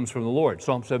promotion comes from the Lord.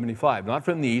 Psalm 75, not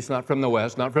from the east, not from the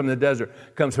west, not from the desert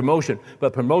comes promotion,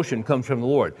 but promotion comes from the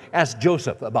Lord. Ask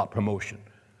Joseph about promotion.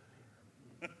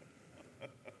 The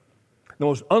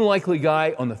most unlikely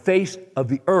guy on the face of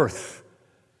the earth.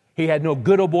 He had no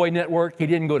good old boy network. He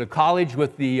didn't go to college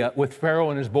with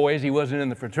Pharaoh and his boys. He wasn't in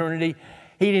the fraternity.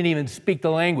 He didn't even speak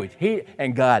the language.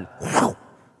 And God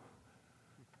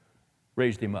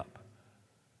raised him up.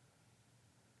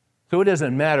 So it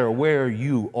doesn't matter where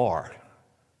you are.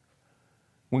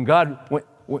 When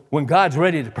God's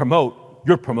ready to promote,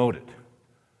 you're promoted.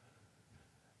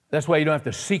 That's why you don't have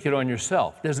to seek it on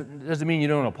yourself. Doesn't mean you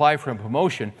don't apply for a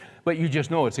promotion, but you just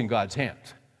know it's in God's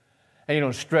hands. And you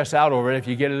don't stress out over it if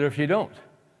you get it or if you don't.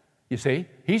 You see,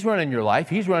 He's running your life.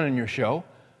 He's running your show.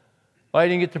 Why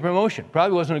didn't you get the promotion?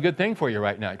 Probably wasn't a good thing for you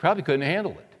right now. You probably couldn't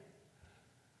handle it.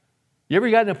 You ever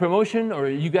gotten a promotion or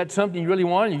you got something you really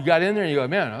wanted, you got in there and you go,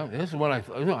 man, this is what I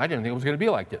didn't think it was going to be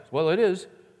like this. Well, it is.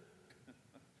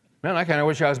 Man, I kind of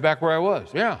wish I was back where I was.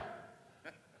 Yeah.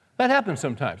 That happens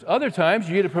sometimes. Other times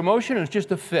you get a promotion and it's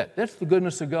just a fit. That's the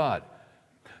goodness of God.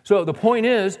 So the point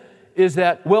is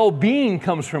that well-being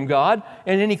comes from God,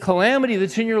 and any calamity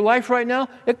that's in your life right now,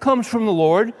 it comes from the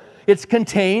Lord. It's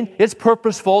contained. It's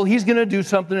purposeful. He's going to do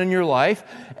something in your life.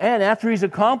 And after He's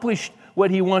accomplished what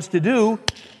He wants to do,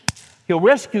 He'll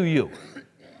rescue you.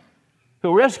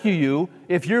 He'll rescue you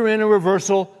if you're in a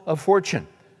reversal of fortune.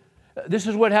 This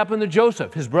is what happened to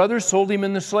Joseph. His brothers sold him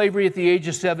into slavery at the age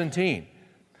of 17.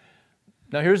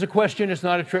 Now here's a question, it's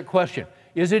not a trick question.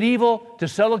 Is it evil to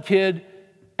sell a kid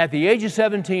at the age of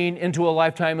 17 into a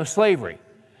lifetime of slavery?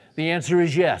 The answer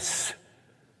is yes.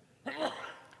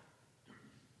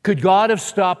 Could God have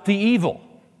stopped the evil?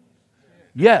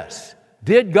 Yes.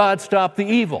 Did God stop the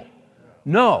evil?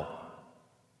 No.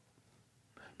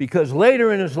 Because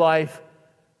later in his life,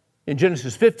 in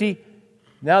Genesis 50,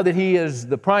 now that he is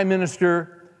the prime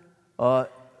minister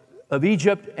of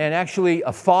Egypt and actually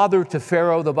a father to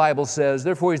Pharaoh, the Bible says,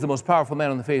 therefore he's the most powerful man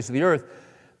on the face of the earth.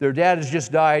 Their dad has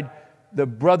just died. The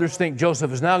brothers think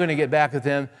Joseph is now going to get back at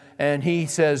them, and he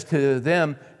says to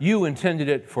them, you intended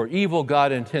it for evil,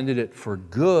 God intended it for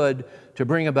good to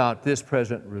bring about this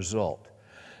present result.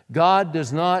 God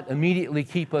does not immediately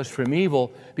keep us from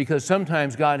evil because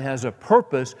sometimes God has a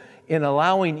purpose in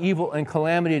allowing evil and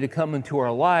calamity to come into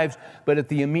our lives, but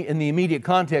in the immediate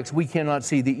context, we cannot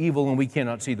see the evil and we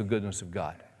cannot see the goodness of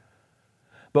God.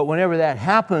 But whenever that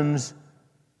happens,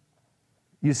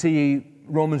 you see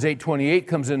Romans 8:28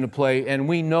 comes into play, and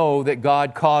we know that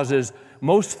God causes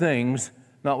most things,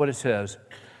 not what it says,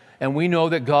 and we know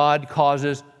that God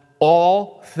causes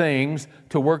all things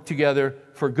to work together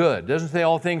for good. It doesn't say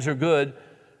all things are good.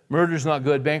 Murder's not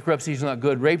good. Bankruptcy's not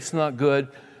good. Rape's not good.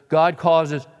 God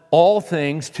causes all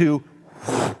things to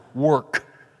work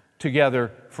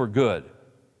together for good.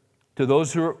 To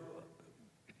those who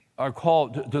are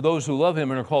called, to those who love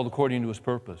Him and are called according to His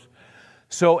purpose.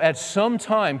 So at some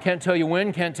time, can't tell you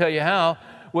when, can't tell you how,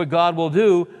 what God will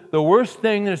do, the worst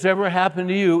thing that's ever happened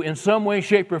to you in some way,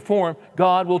 shape, or form,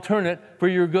 God will turn it for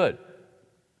your good.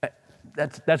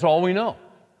 That's all we know.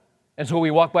 And so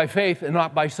we walk by faith and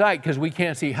not by sight because we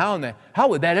can't see how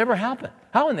would that ever happen?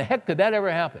 How in the heck could that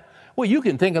ever happen? Well, you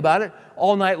can think about it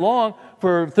all night long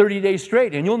for 30 days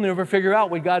straight, and you'll never figure out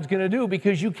what God's going to do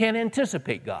because you can't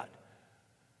anticipate God.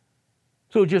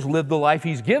 So just live the life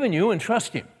He's given you and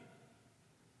trust Him,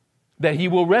 that He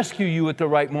will rescue you at the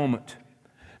right moment.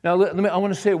 Now, I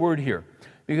want to say a word here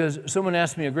because someone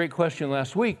asked me a great question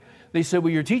last week. They said,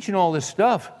 well, you're teaching all this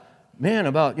stuff, man,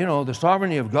 about, the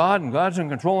sovereignty of God and God's in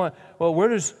control. Well, where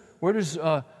does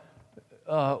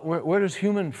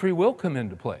human free will come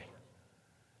into play?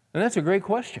 And that's a great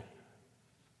question.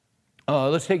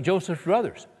 Let's take Joseph's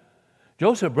brothers.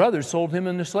 Joseph's brothers sold him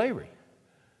into slavery.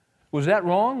 Was that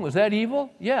wrong? Was that evil?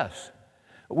 Yes.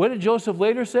 What did Joseph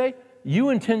later say? You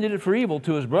intended it for evil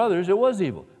to his brothers. It was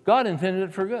evil. God intended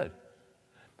it for good.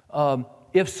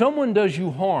 If someone does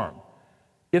you harm,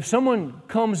 if someone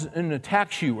comes and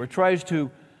attacks you or tries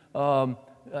to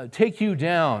take you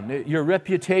down, your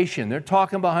reputation, they're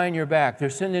talking behind your back, they're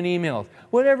sending emails,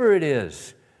 whatever it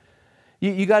is,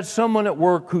 you got someone at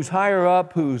work who's higher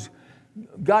up, who's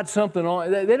got something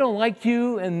on, they don't like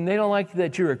you and they don't like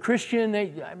that you're a Christian,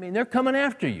 they're coming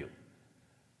after you.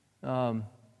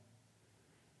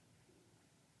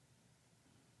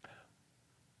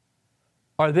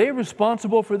 Are they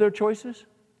responsible for their choices?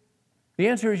 The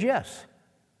answer is yes.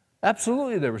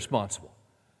 Absolutely, they're responsible.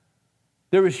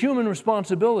 There is human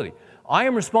responsibility. I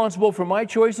am responsible for my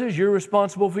choices. You're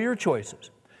responsible for your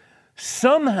choices.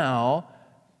 Somehow,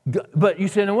 but you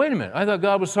say, no, wait a minute. I thought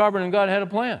God was sovereign and God had a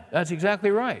plan. That's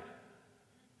exactly right.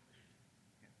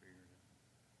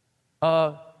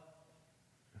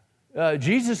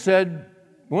 Jesus said,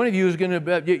 one of you is going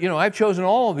to, I've chosen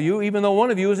all of you, even though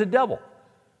one of you is a devil.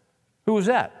 Who was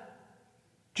that?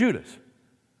 Judas.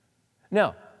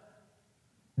 Now,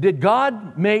 did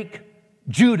God make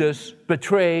Judas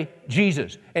betray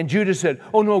Jesus? And Judas said,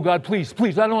 oh no, God, please,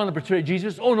 I don't want to betray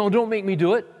Jesus. Oh no, don't make me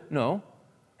do it. No.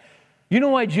 You know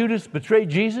why Judas betrayed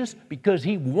Jesus? Because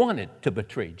he wanted to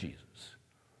betray Jesus.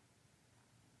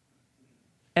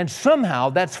 And somehow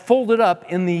that's folded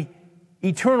up in the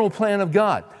eternal plan of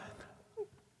God.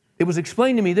 It was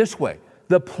explained to me this way.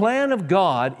 The plan of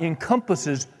God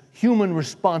encompasses human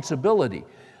responsibility.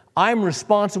 I'm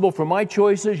responsible for my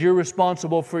choices, you're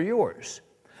responsible for yours.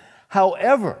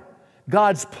 However,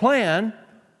 God's plan,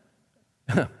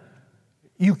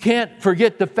 you can't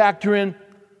forget to factor in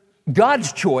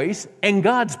God's choice and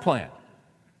God's plan.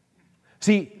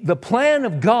 See, the plan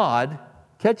of God,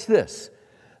 catch this,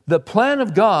 the plan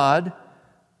of God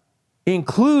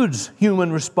includes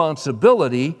human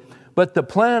responsibility, but the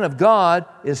plan of God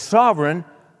is sovereign.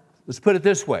 Let's put it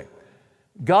this way.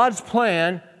 God's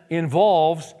plan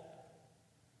involves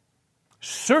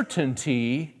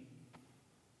certainty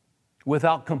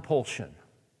without compulsion.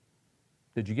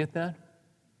 Did you get that?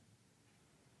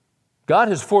 God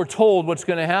has foretold what's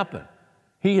going to happen.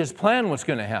 He has planned what's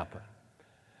going to happen.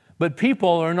 But people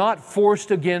are not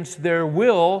forced against their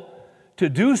will to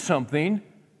do something.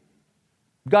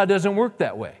 God doesn't work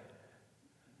that way.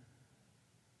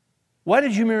 Why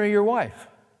did you marry your wife?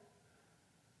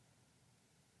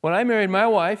 When I married my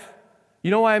wife,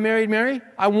 you know why I married Mary?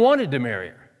 I wanted to marry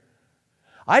her.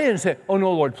 I didn't say, oh,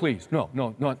 no, Lord, please. No,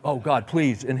 oh, God,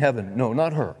 please, in heaven. No,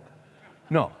 not her.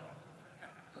 No.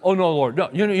 Oh, no, Lord, no.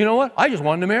 You know what? I just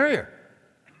wanted to marry her.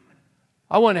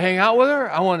 I wanted to hang out with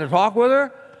her. I wanted to talk with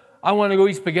her. I wanted to go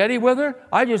eat spaghetti with her.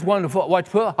 I just wanted to watch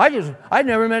football. I'd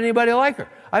never met anybody like her.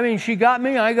 I mean, she got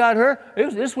me, I got her.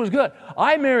 This was good.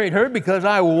 I married her because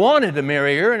I wanted to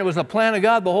marry her, and it was the plan of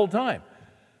God the whole time.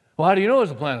 Well, how do you know it was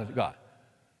the plan of God?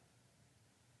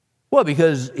 Well,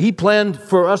 because He planned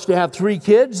for us to have 3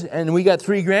 kids, and we got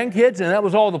 3 grandkids, and that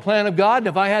was all the plan of God. And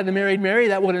if I hadn't married Mary,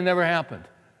 that would have never happened.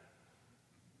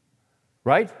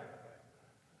 Right?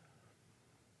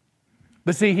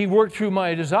 But see, He worked through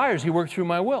my desires. He worked through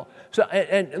my will. So,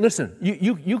 and listen,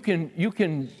 you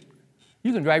can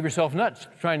drive yourself nuts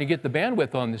trying to get the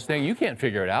bandwidth on this thing. You can't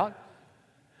figure it out.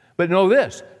 But know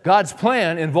this, God's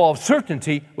plan involves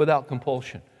certainty without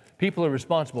compulsion. People are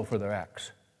responsible for their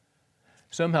acts.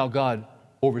 Somehow God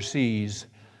oversees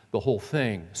the whole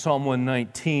thing. Psalm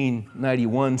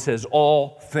 119:91 says,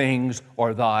 all things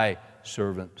are thy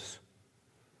servants.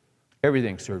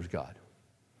 Everything serves God.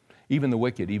 Even the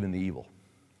wicked, even the evil.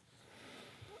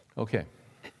 Okay.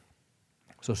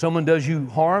 So someone does you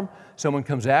harm, someone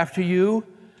comes after you.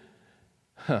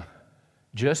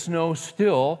 Just know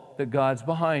still that God's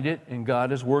behind it and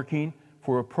God is working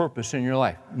for a purpose in your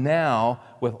life. Now,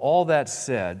 with all that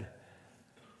said,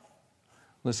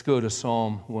 let's go to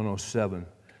Psalm 107.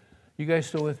 You guys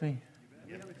still with me?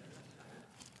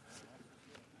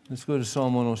 Let's go to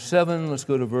Psalm 107. Let's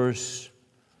go to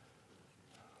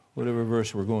whatever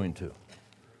verse we're going to.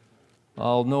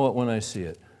 I'll know it when I see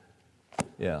it.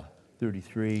 Yeah,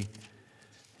 33.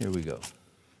 Here we go.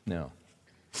 Now,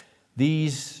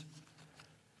 these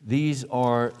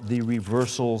are the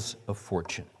reversals of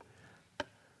fortune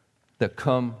that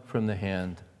come from the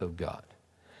hand of God.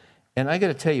 And I got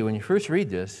to tell you, when you first read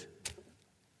this,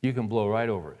 you can blow right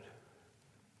over it.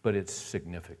 But it's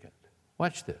significant.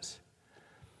 Watch this.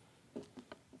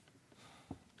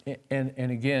 And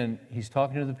again, he's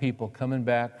talking to the people coming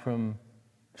back from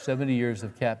 70 years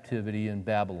of captivity in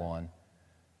Babylon.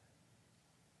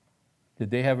 Did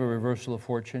they have a reversal of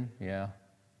fortune? Yeah.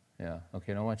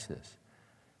 Okay, now watch this.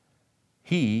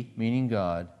 He, meaning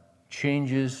God,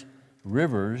 changes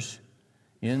rivers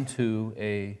into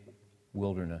a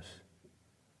wilderness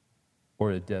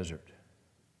or a desert.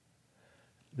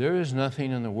 There is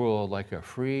nothing in the world like a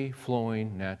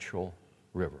free-flowing natural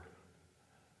river.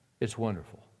 It's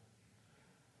wonderful.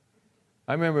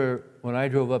 I remember when I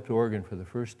drove up to Oregon for the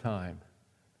first time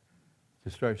to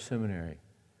start seminary,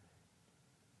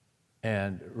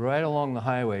 and right along the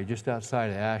highway, just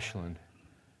outside of Ashland,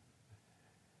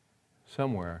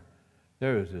 somewhere,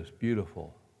 there was this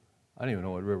beautiful, I don't even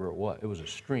know what river it was. It was a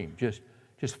stream, just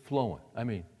flowing. I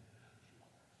mean,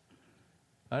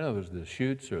 I don't know if it was the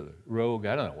Chutes or the Rogue,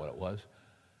 I don't know what it was.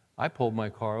 I pulled my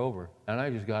car over, and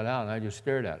I just got out, and I just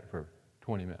stared at it for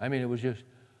 20 minutes. I mean, it was just,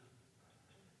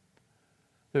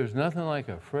 there's nothing like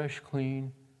a fresh,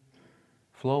 clean,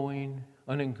 flowing,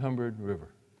 unencumbered river.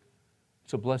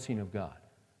 It's a blessing of God.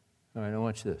 All right, now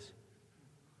watch this.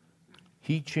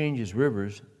 He changes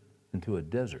rivers into a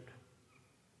desert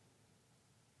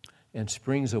and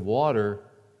springs of water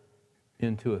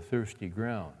into a thirsty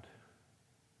ground.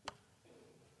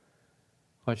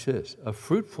 Watch this. A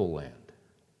fruitful land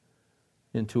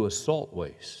into a salt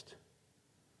waste.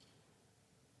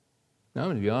 Now, I'm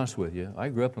going to be honest with you. I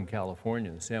grew up in California,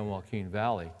 in the San Joaquin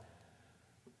Valley.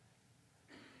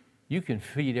 You can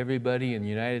feed everybody in the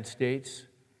United States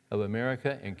of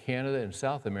America and Canada and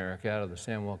South America out of the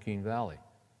San Joaquin Valley.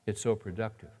 It's so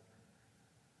productive.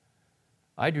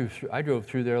 I drove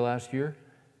through there last year.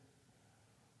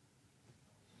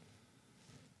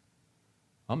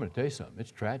 I'm going to tell you something.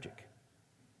 It's tragic.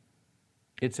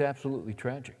 It's absolutely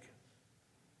tragic.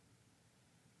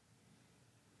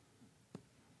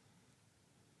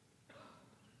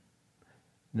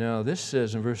 Now, this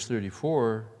says in verse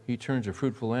 34, he turns a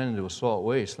fruitful land into a salt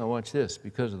waste. Now, watch this,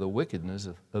 because of the wickedness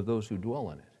of those who dwell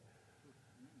in it.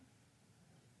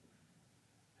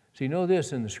 So you know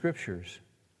this in the Scriptures.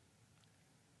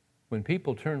 When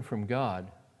people turned from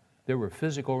God, there were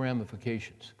physical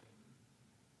ramifications.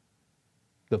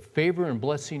 The favor and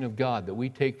blessing of God that we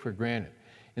take for granted.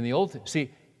 In the old,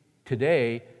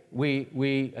 today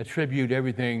we attribute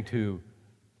everything to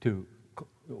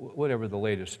whatever the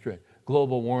latest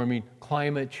global warming,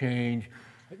 climate change.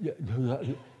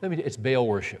 It's Baal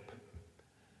worship.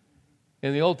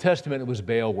 In the Old Testament, it was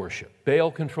Baal worship.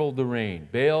 Baal controlled the rain.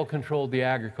 Baal controlled the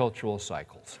agricultural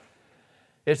cycles.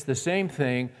 It's the same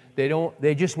thing.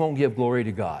 They just won't give glory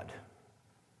to God.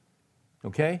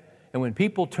 Okay? And when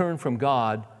people turn from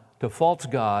God to false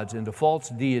gods and to false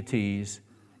deities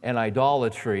and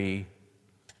idolatry,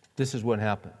 this is what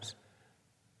happens.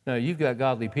 Now, you've got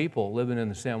godly people living in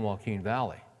the San Joaquin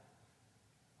Valley.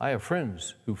 I have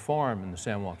friends who farm in the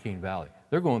San Joaquin Valley.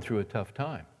 They're going through a tough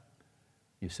time,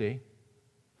 you see.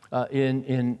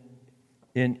 In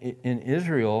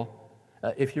Israel,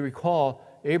 if you recall,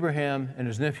 Abraham and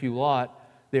his nephew Lot,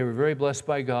 they were very blessed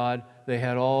by God. They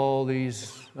had all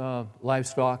these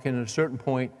livestock, and at a certain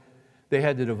point, they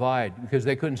had to divide because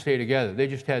they couldn't stay together. They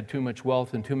just had too much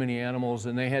wealth and too many animals,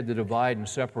 and they had to divide and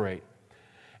separate.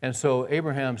 And so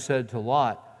Abraham said to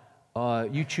Lot,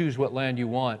 you choose what land you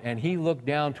want. And he looked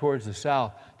down towards the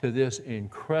south to this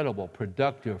incredible,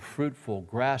 productive, fruitful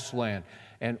grassland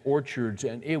and orchards,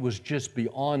 and it was just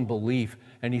beyond belief.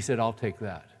 And he said, I'll take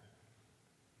that.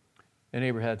 And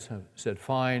Abraham said,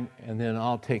 fine, and then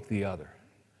I'll take the other.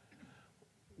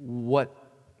 What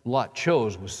Lot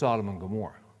chose was Sodom and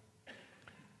Gomorrah.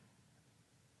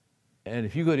 And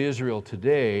if you go to Israel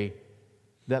today,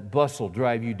 that bus will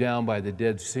drive you down by the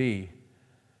Dead Sea.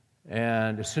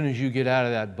 And as soon as you get out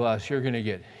of that bus, you're going to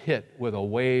get hit with a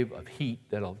wave of heat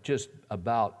that'll just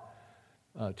about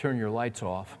turn your lights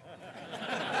off.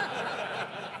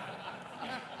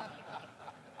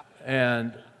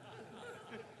 And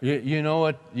you know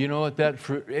what that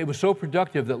fruit, it was so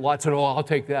productive that Lot said, oh, I'll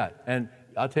take that. And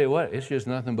I'll tell you what, it's just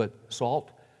nothing but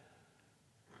salt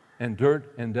and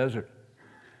dirt and desert.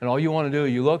 And all you want to do,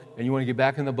 you look and you want to get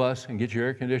back in the bus and get your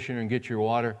air conditioner and get your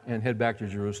water and head back to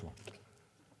Jerusalem.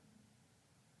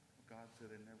 God said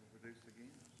it never produced again.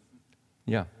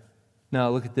 Yeah.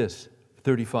 Now look at this,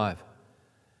 35.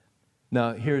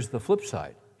 Now here's the flip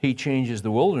side. He changes the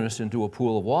wilderness into a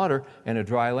pool of water and a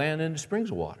dry land into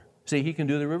springs of water. See, he can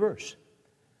do the reverse.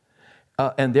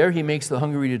 And there he makes the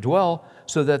hungry to dwell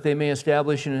so that they may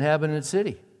establish an inhabited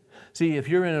city. See, if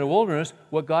you're in a wilderness,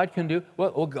 what God can do,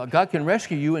 well, God can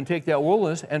rescue you and take that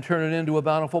wilderness and turn it into a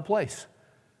bountiful place.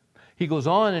 He goes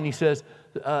on and he says,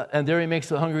 and there he makes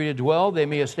the hungry to dwell. They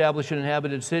may establish an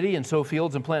inhabited city and sow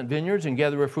fields and plant vineyards and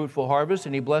gather a fruitful harvest.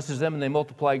 And he blesses them and they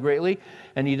multiply greatly.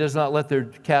 And he does not let their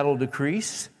cattle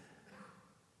decrease.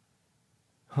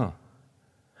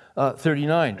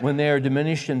 39, when they are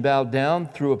diminished and bowed down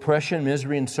through oppression,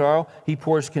 misery, and sorrow, he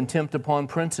pours contempt upon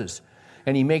princes,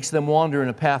 and he makes them wander in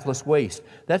a pathless waste.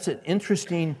 That's an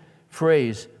interesting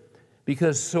phrase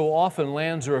because so often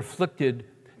lands are afflicted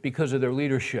because of their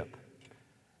leadership,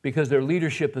 because their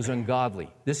leadership is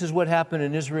ungodly. This is what happened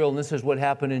in Israel, and this is what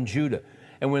happened in Judah.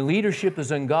 And when leadership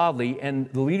is ungodly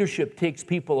and the leadership takes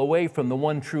people away from the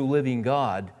one true living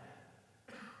God,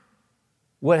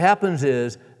 what happens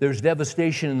is there's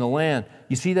devastation in the land.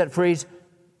 You see that phrase,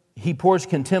 he pours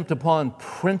contempt upon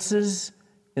princes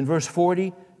in verse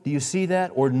 40? Do you see that?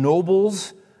 Or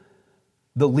nobles,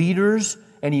 the leaders,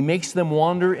 and he makes them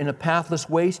wander in a pathless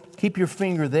waste. Keep your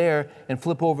finger there and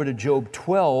flip over to Job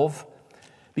 12,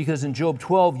 because in Job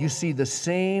 12 you see the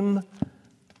same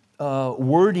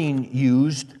wording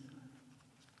used.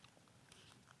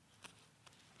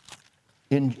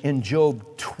 In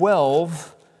Job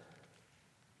 12,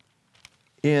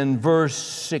 in verse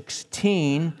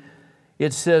 16,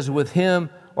 it says, with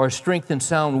him are strength and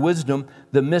sound wisdom.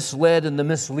 The misled and the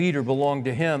misleader belong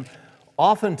to him.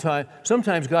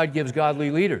 Sometimes God gives godly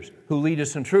leaders who lead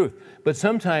us in truth. But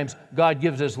sometimes God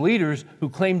gives us leaders who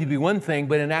claim to be one thing,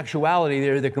 but in actuality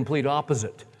they're the complete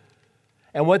opposite.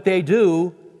 And what they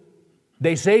do,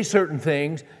 they say certain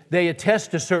things, they attest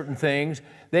to certain things,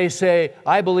 they say,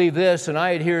 I believe this and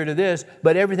I adhere to this,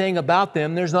 but everything about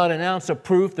them, there's not an ounce of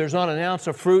proof, there's not an ounce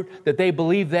of fruit that they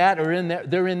believe that or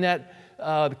they're in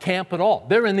that camp at all.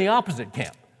 They're in the opposite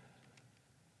camp.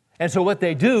 And so what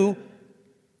they do,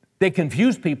 they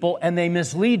confuse people and they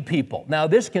mislead people. Now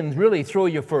this can really throw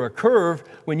you for a curve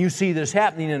when you see this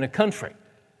happening in a country.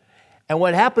 And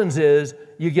what happens is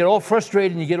you get all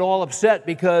frustrated and you get all upset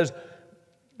because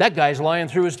that guy's lying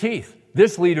through his teeth.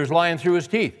 This leader's lying through his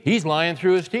teeth. He's lying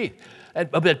through his teeth.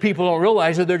 But people don't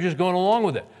realize that they're just going along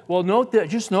with it. Well,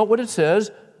 just note what it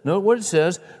says. Note what it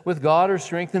says. With God are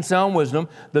strength and sound wisdom.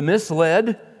 The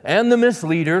misled and the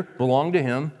misleader belong to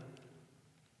him.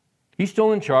 He's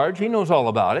still in charge. He knows all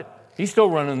about it. He's still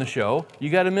running the show. You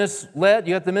got the misled,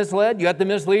 you got the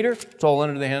misleader. It's all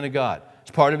under the hand of God.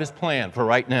 It's part of his plan for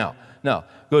right now. Now,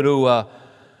 go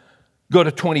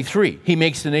to 23. He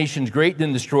makes the nations great,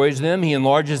 then destroys them. He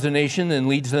enlarges the nation, then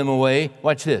leads them away.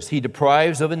 Watch this. He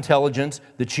deprives of intelligence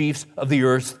the chiefs of the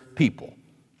earth's people.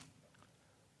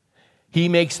 He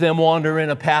makes them wander in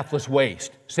a pathless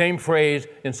waste. Same phrase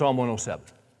in Psalm 107.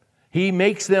 He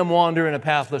makes them wander in a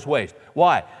pathless waste.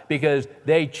 Why? Because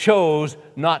they chose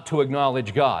not to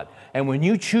acknowledge God. And when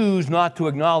you choose not to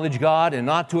acknowledge God and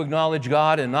not to acknowledge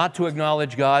God and not to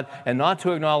acknowledge God and not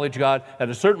to acknowledge God, at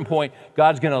a certain point,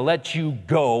 God's going to let you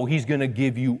go. He's going to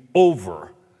give you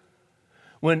over.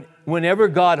 Whenever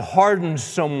God hardens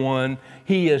someone,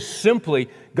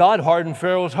 God hardened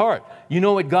Pharaoh's heart. You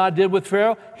know what God did with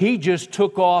Pharaoh? He just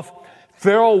took off.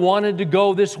 Pharaoh wanted to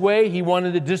go this way. He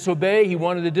wanted to disobey. He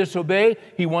wanted to disobey.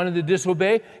 He wanted to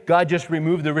disobey. God just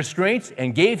removed the restraints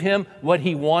and gave him what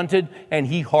he wanted, and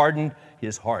he hardened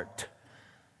his heart.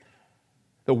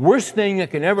 The worst thing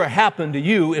that can ever happen to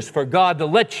you is for God to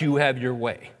let you have your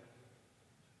way.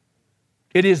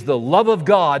 It is the love of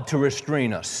God to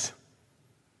restrain us.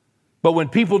 But when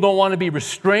people don't want to be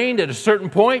restrained at a certain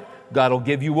point, God will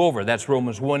give you over. That's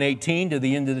Romans 1:18 to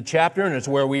the end of the chapter, and it's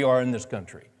where we are in this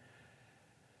country.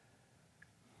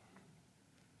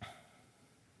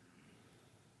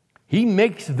 He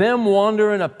makes them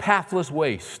wander in a pathless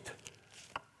waste,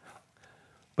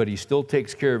 but he still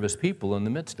takes care of his people in the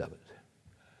midst of it.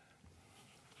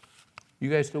 You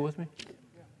guys still with me?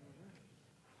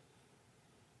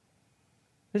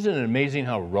 Isn't it amazing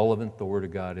how relevant the Word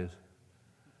of God is?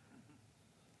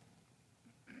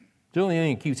 It's the only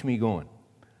thing that keeps me going.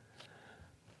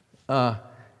 Let's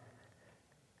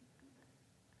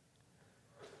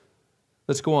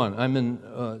go on. I'm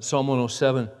in Psalm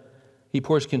 107. He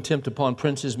pours contempt upon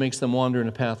princes, makes them wander in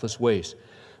a pathless waste.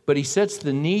 But he sets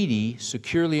the needy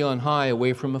securely on high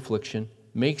away from affliction,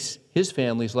 makes his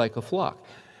families like a flock.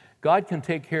 God can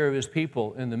take care of his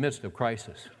people in the midst of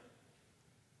crisis.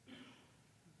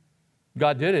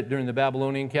 God did it during the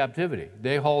Babylonian captivity.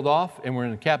 They hauled off and were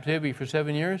in captivity for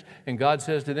 7 years, and God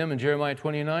says to them in Jeremiah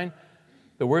 29,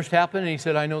 the worst happened, and he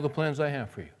said, I know the plans I have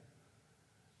for you.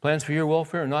 Plans for your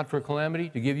welfare and not for calamity,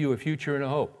 to give you a future and a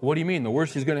hope. What do you mean? The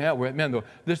worst is going to happen. Man,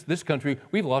 this country,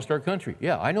 we've lost our country.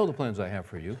 Yeah, I know the plans I have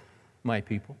for you, my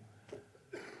people.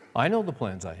 I know the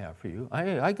plans I have for you.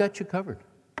 I got you covered.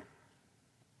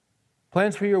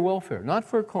 Plans for your welfare, not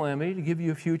for calamity, to give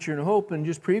you a future and a hope. And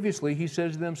just previously, he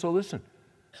says to them, so listen,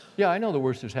 yeah, I know the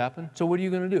worst has happened. So what are you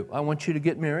going to do? I want you to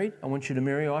get married. I want you to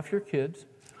marry off your kids.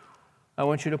 I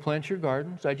want you to plant your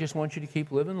gardens. I just want you to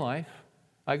keep living life.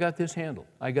 I got this handled.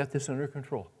 I got this under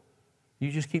control.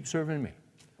 You just keep serving me.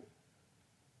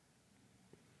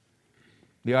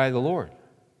 The eye of the Lord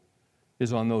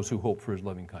is on those who hope for his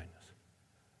loving kindness.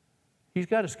 He's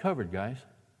got us covered, guys.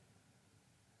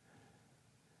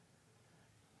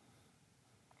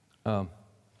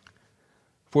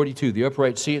 42, the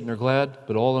upright see it and are glad,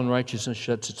 but all unrighteousness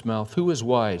shuts its mouth. Who is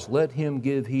wise? Let him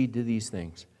give heed to these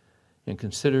things and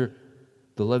consider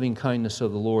the loving kindness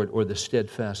of the Lord, or the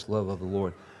steadfast love of the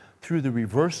Lord. Through the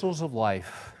reversals of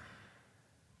life,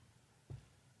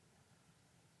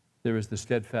 there is the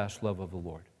steadfast love of the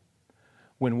Lord.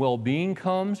 When well-being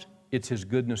comes, it's his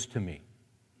goodness to me.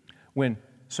 When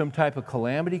some type of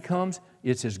calamity comes,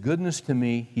 it's his goodness to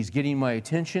me. He's getting my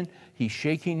attention, he's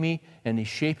shaking me, and he's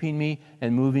shaping me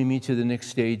and moving me to the next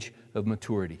stage of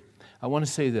maturity. I want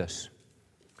to say this.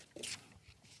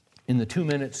 In the 2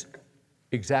 minutes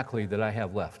exactly that I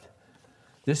have left,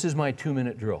 this is my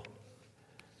 2-minute drill.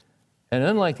 And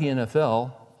unlike the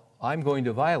NFL, I'm going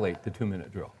to violate the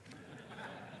 2-minute drill.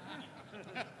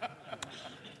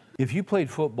 If you played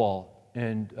football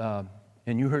and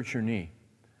you hurt your knee,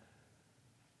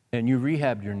 and you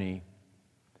rehabbed your knee,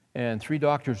 and 3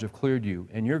 doctors have cleared you,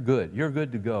 and you're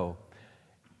good to go,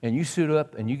 and you suit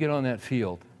up and you get on that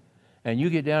field, and you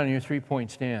get down in your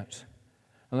 3-point stance,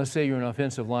 and let's say you're an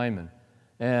offensive lineman,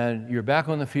 and you're back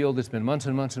on the field, it's been months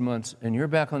and months and months, and you're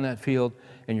back on that field,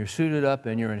 and you're suited up,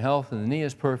 and you're in health, and the knee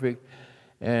is perfect,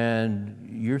 and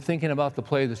you're thinking about the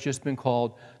play that's just been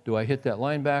called. Do I hit that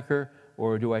linebacker,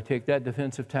 or do I take that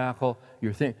defensive tackle?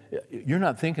 You're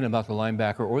not thinking about the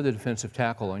linebacker or the defensive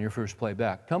tackle on your first play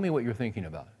back. Tell me what you're thinking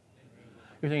about.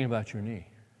 You're thinking about your knee.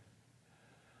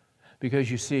 Because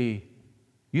you see,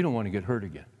 you don't want to get hurt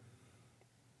again.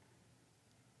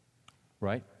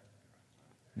 Right?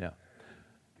 Now,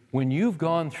 when you've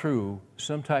gone through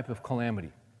some type of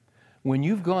calamity, when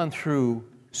you've gone through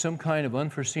some kind of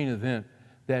unforeseen event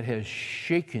that has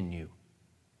shaken you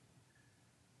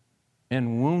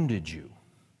and wounded you,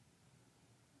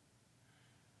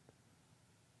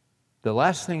 the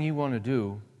last thing you want to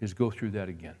do is go through that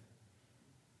again.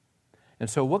 And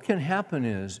so what can happen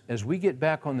is, as we get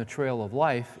back on the trail of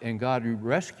life and God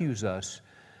rescues us,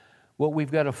 what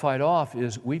we've got to fight off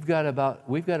is we've got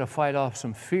to fight off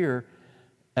some fear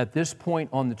at this point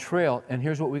on the trail. And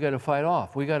here's what we got to fight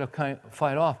off. We got to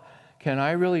fight off, can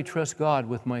I really trust God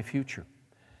with my future?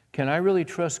 Can I really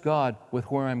trust God with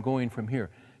where I'm going from here?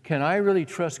 Can I really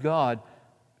trust God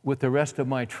with the rest of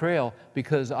my trail?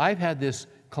 Because I've had this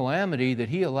calamity that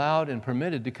he allowed and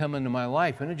permitted to come into my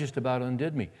life, and it just about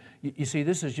undid me. You see,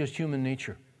 this is just human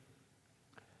nature.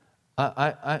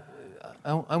 I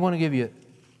want to give you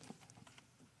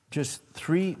just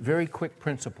 3 very quick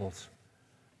principles.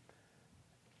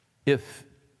 If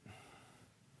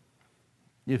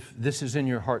this is in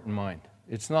your heart and mind.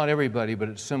 It's not everybody, but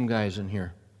it's some guys in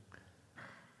here.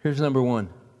 Here's number 1.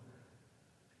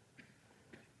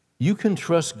 You can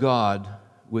trust God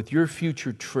with your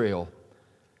future trail,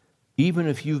 even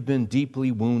if you've been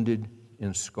deeply wounded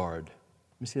and scarred.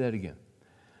 Let me say that again.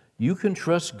 You can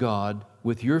trust God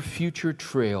with your future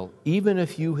trail, even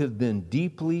if you have been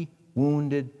deeply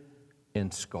wounded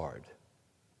and scarred.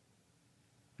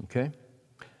 Okay?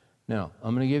 Now,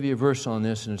 I'm going to give you a verse on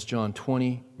this, and it's John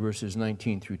 20, verses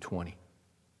 19 through 20.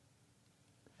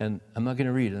 And I'm not going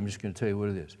to read it, I'm just going to tell you what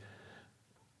it is.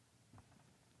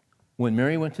 When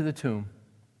Mary went to the tomb,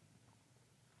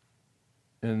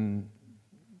 and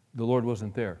the Lord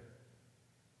wasn't there,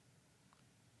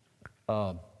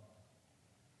 where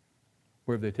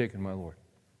have they taken my Lord?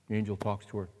 The angel talks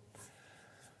to her.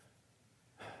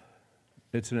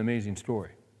 It's an amazing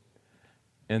story.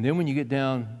 And then when you get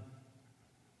down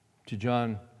to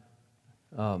John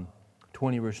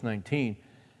 20, verse 19,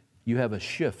 you have a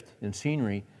shift in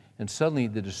scenery, and suddenly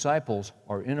the disciples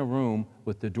are in a room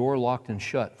with the door locked and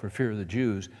shut for fear of the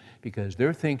Jews, because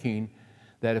they're thinking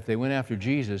that if they went after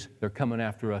Jesus, they're coming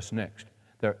after us next.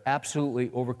 They're absolutely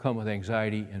overcome with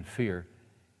anxiety and fear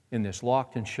in this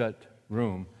locked and shut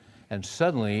room, and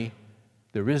suddenly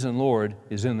the risen Lord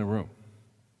is in the room.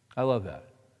 I love that.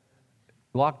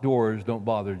 Locked doors don't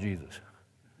bother Jesus.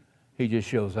 He just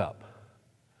shows up.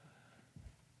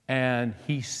 And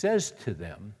he says to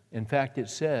them, in fact, it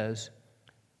says,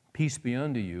 "Peace be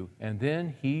unto you." And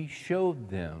then he showed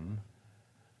them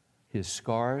his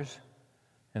scars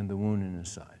and the wound in his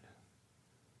side.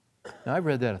 Now, I've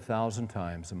read that 1,000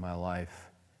 times in my life,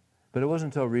 but it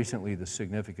wasn't until recently the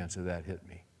significance of that hit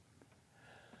me.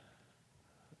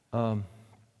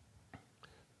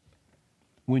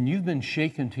 When you've been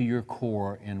shaken to your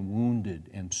core and wounded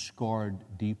and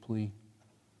scarred deeply,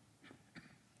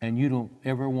 and you don't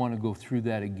ever want to go through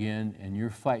that again, and you're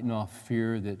fighting off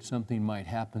fear that something might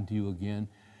happen to you again,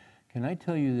 can I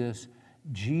tell you this?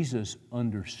 Jesus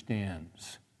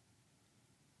understands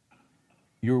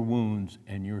your wounds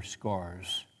and your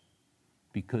scars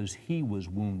because he was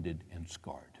wounded and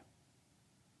scarred.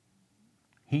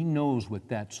 He knows what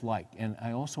that's like. And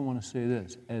I also want to say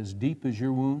this, as deep as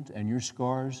your wounds and your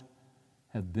scars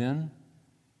have been,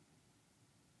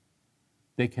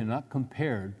 they cannot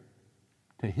compare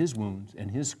to his wounds and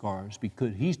his scars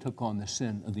because he took on the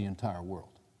sin of the entire world.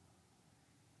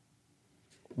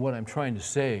 What I'm trying to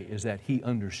say is that he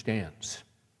understands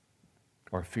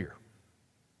our fear.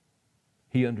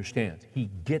 He understands. He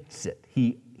gets it.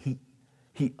 He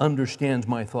understands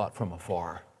my thought from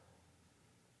afar.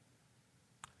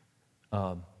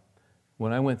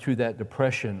 When I went through that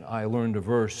depression, I learned a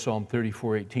verse, Psalm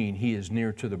 34:18. He is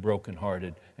near to the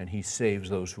brokenhearted, and he saves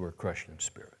those who are crushed in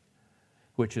spirit.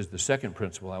 Which is the second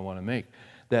principle I want to make,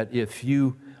 that if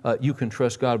you can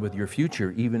trust God with your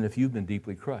future, even if you've been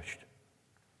deeply crushed.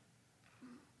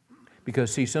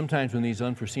 Because, see, sometimes when these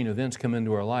unforeseen events come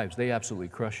into our lives, they absolutely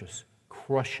crush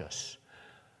us.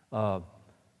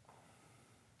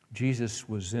 Jesus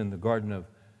was in the Garden of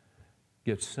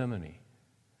Gethsemane.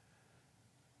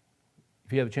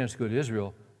 If you have a chance to go to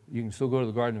Israel, you can still go to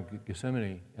the Garden of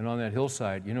Gethsemane, and on that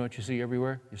hillside, you know what you see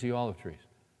everywhere? You see olive trees,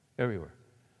 everywhere.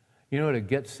 You know what a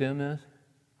Getzim is?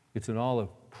 It's an olive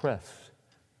press.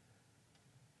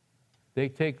 They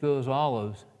take those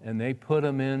olives and they put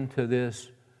them into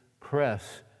this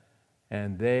press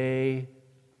and they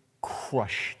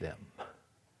crush them.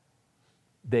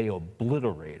 They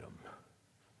obliterate them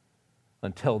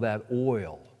until that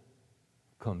oil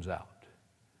comes out.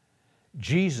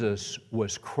 Jesus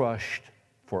was crushed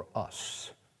for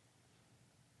us.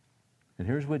 And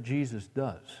here's what Jesus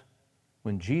does.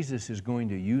 When Jesus is going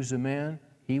to use a man,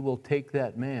 he will take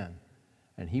that man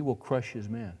and he will crush his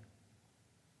man.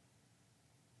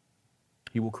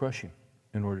 He will crush him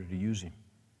in order to use him.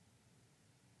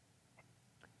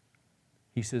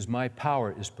 He says, my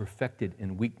power is perfected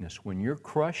in weakness. When you're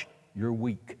crushed, you're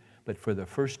weak. But for the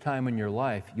first time in your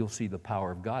life, you'll see the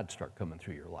power of God start coming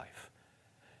through your life.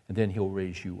 And then he'll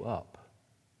raise you up.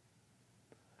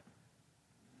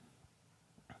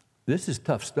 This is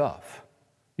tough stuff.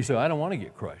 You say, I don't want to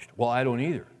get crushed. Well, I don't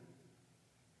either.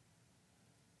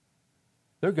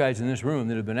 There are guys in this room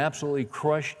that have been absolutely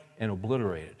crushed and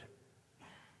obliterated.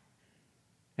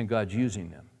 And God's using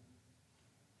them.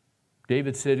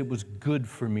 David said, it was good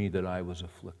for me that I was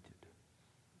afflicted.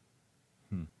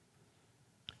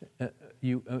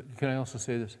 Can I also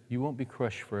say this? You won't be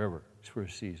crushed forever. It's for a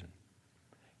season.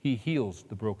 He heals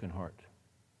the broken heart.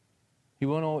 You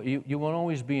won't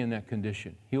always be in that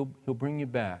condition. He'll bring you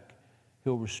back.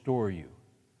 He'll restore you.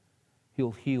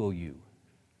 He'll heal you.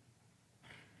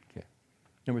 Okay.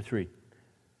 Number 3.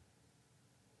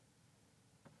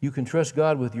 You can trust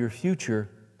God with your future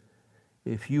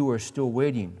if you are still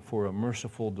waiting for a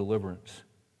merciful deliverance.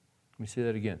 Let me say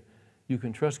that again. You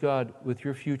can trust God with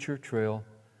your future trail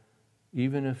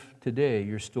even if today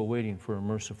you're still waiting for a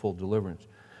merciful deliverance.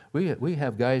 We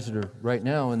have guys that are right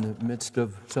now in the midst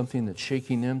of something that's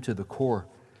shaking them to the core.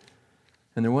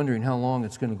 And they're wondering how long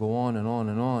it's going to go on and on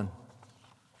and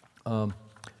on.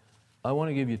 I want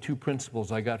to give you 2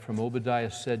 principles I got from Obadiah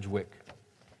Sedgwick,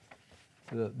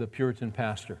 the Puritan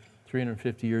pastor,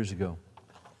 350 years ago.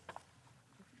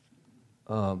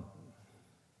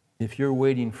 If you're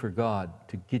waiting for God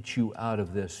to get you out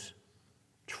of this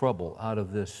trouble, out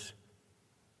of this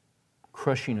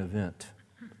crushing event,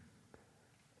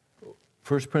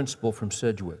 first principle from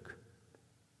Sedgwick.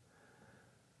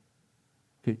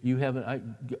 I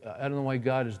don't know why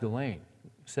God is delaying.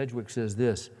 Sedgwick says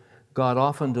this: God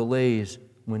often delays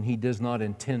when he does not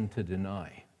intend to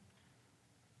deny.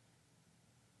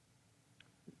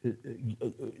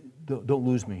 Don't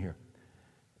lose me here.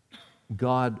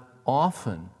 God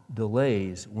often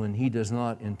delays when he does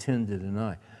not intend to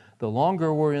deny. The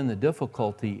longer we're in the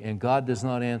difficulty and God does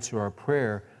not answer our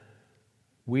prayer,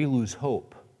 we lose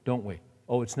hope, don't we?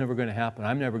 Oh, it's never going to happen.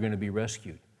 I'm never going to be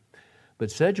rescued.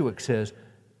 But Sedgwick says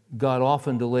God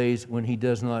often delays when he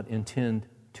does not intend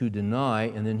to deny.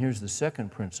 And then here's the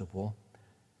second principle.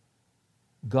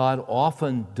 God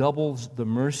often doubles the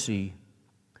mercy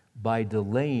by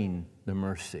delaying the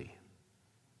mercy.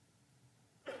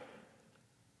 Let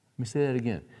me say that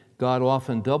again. God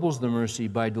often doubles the mercy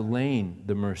by delaying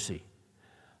the mercy.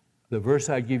 The verse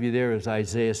I give you there is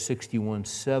Isaiah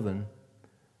 61:7.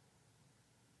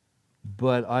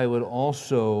 But I would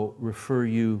also refer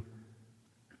you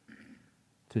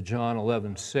to John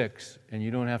 11:6, and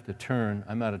you don't have to turn.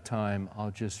 I'm out of time.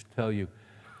 I'll just tell you.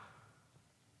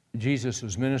 Jesus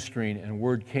was ministering, and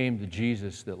word came to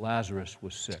Jesus that Lazarus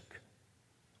was sick.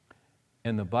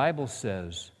 And the Bible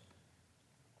says,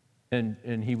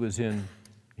 and he was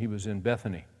in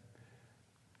Bethany.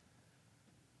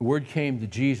 Word came to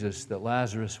Jesus that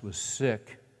Lazarus was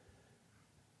sick.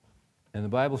 And the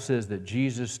Bible says that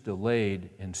Jesus delayed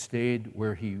and stayed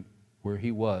where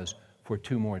he was for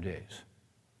 2 more days.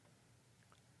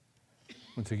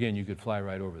 Once again, you could fly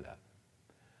right over that.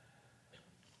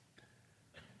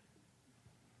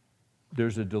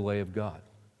 There's a delay of God.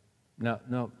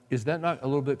 Now, is that not a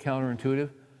little bit counterintuitive?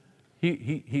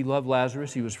 He loved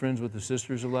Lazarus. He was friends with the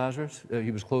sisters of Lazarus.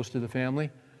 He was close to the family.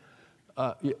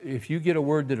 If you get a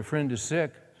word that a friend is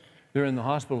sick, they're in the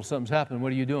hospital, something's happened,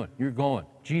 what are you doing? You're going.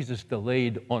 Jesus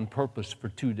delayed on purpose for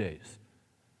 2 days.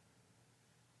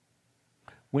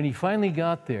 When he finally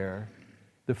got there,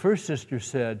 the first sister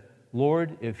said,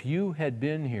 Lord, if you had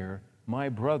been here, my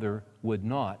brother would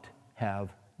not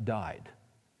have died.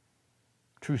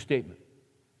 True statement.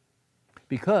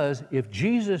 Because if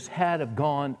Jesus had have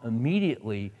gone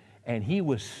immediately and he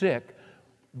was sick,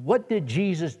 what did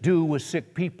Jesus do with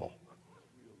sick people?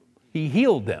 He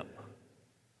healed them.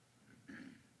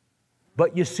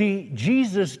 But you see,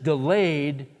 Jesus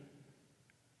delayed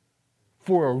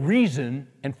for a reason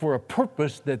and for a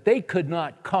purpose that they could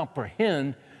not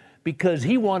comprehend, because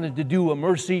he wanted to do a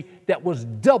mercy that was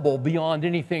double beyond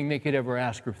anything they could ever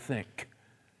ask or think.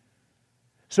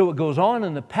 So it goes on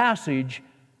in the passage,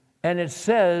 and it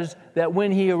says that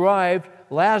when he arrived,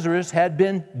 Lazarus had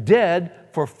been dead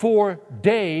for 4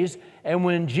 days, and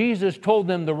when Jesus told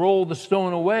them to roll the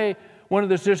stone away, one of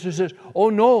the sisters says, oh,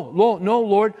 no,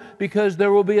 Lord, because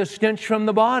there will be a stench from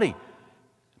the body.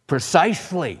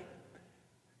 Precisely.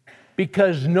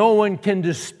 Because no one can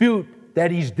dispute that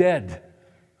he's dead.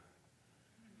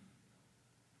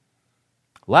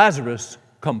 Lazarus,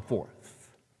 come forth.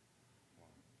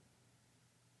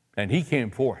 And he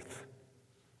came forth.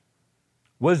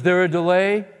 Was there a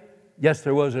delay? Yes,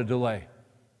 there was a delay.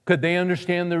 Could they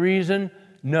understand the reason?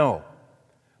 No.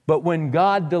 But when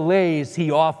God delays,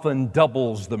 he often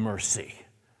doubles the mercy.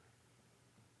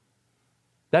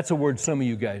 That's a word some of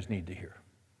you guys need to hear.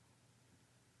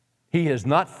 He has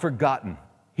not forgotten.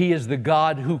 He is the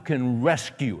God who can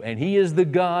rescue, and he is the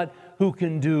God who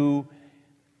can do.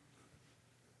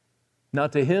 Now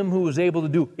to him who is able to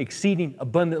do exceeding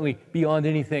abundantly beyond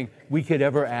anything we could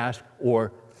ever ask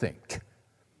or think.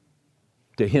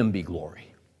 To him be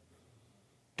glory.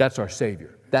 That's our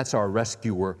Savior. That's our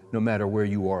rescuer, no matter where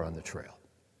you are on the trail.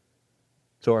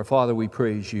 So our Father, we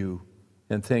praise you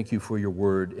And thank you for your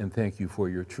word, and thank you for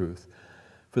your truth.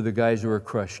 For the guys who are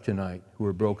crushed tonight, who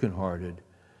are brokenhearted,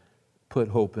 put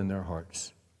hope in their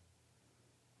hearts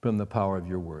from the power of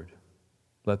your word.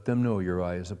 Let them know your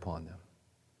eye is upon them.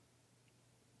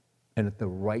 And at the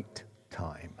right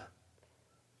time,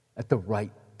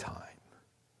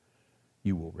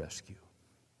 you will rescue.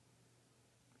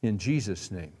 In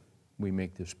Jesus' name, we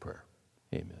make this prayer.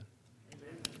 Amen.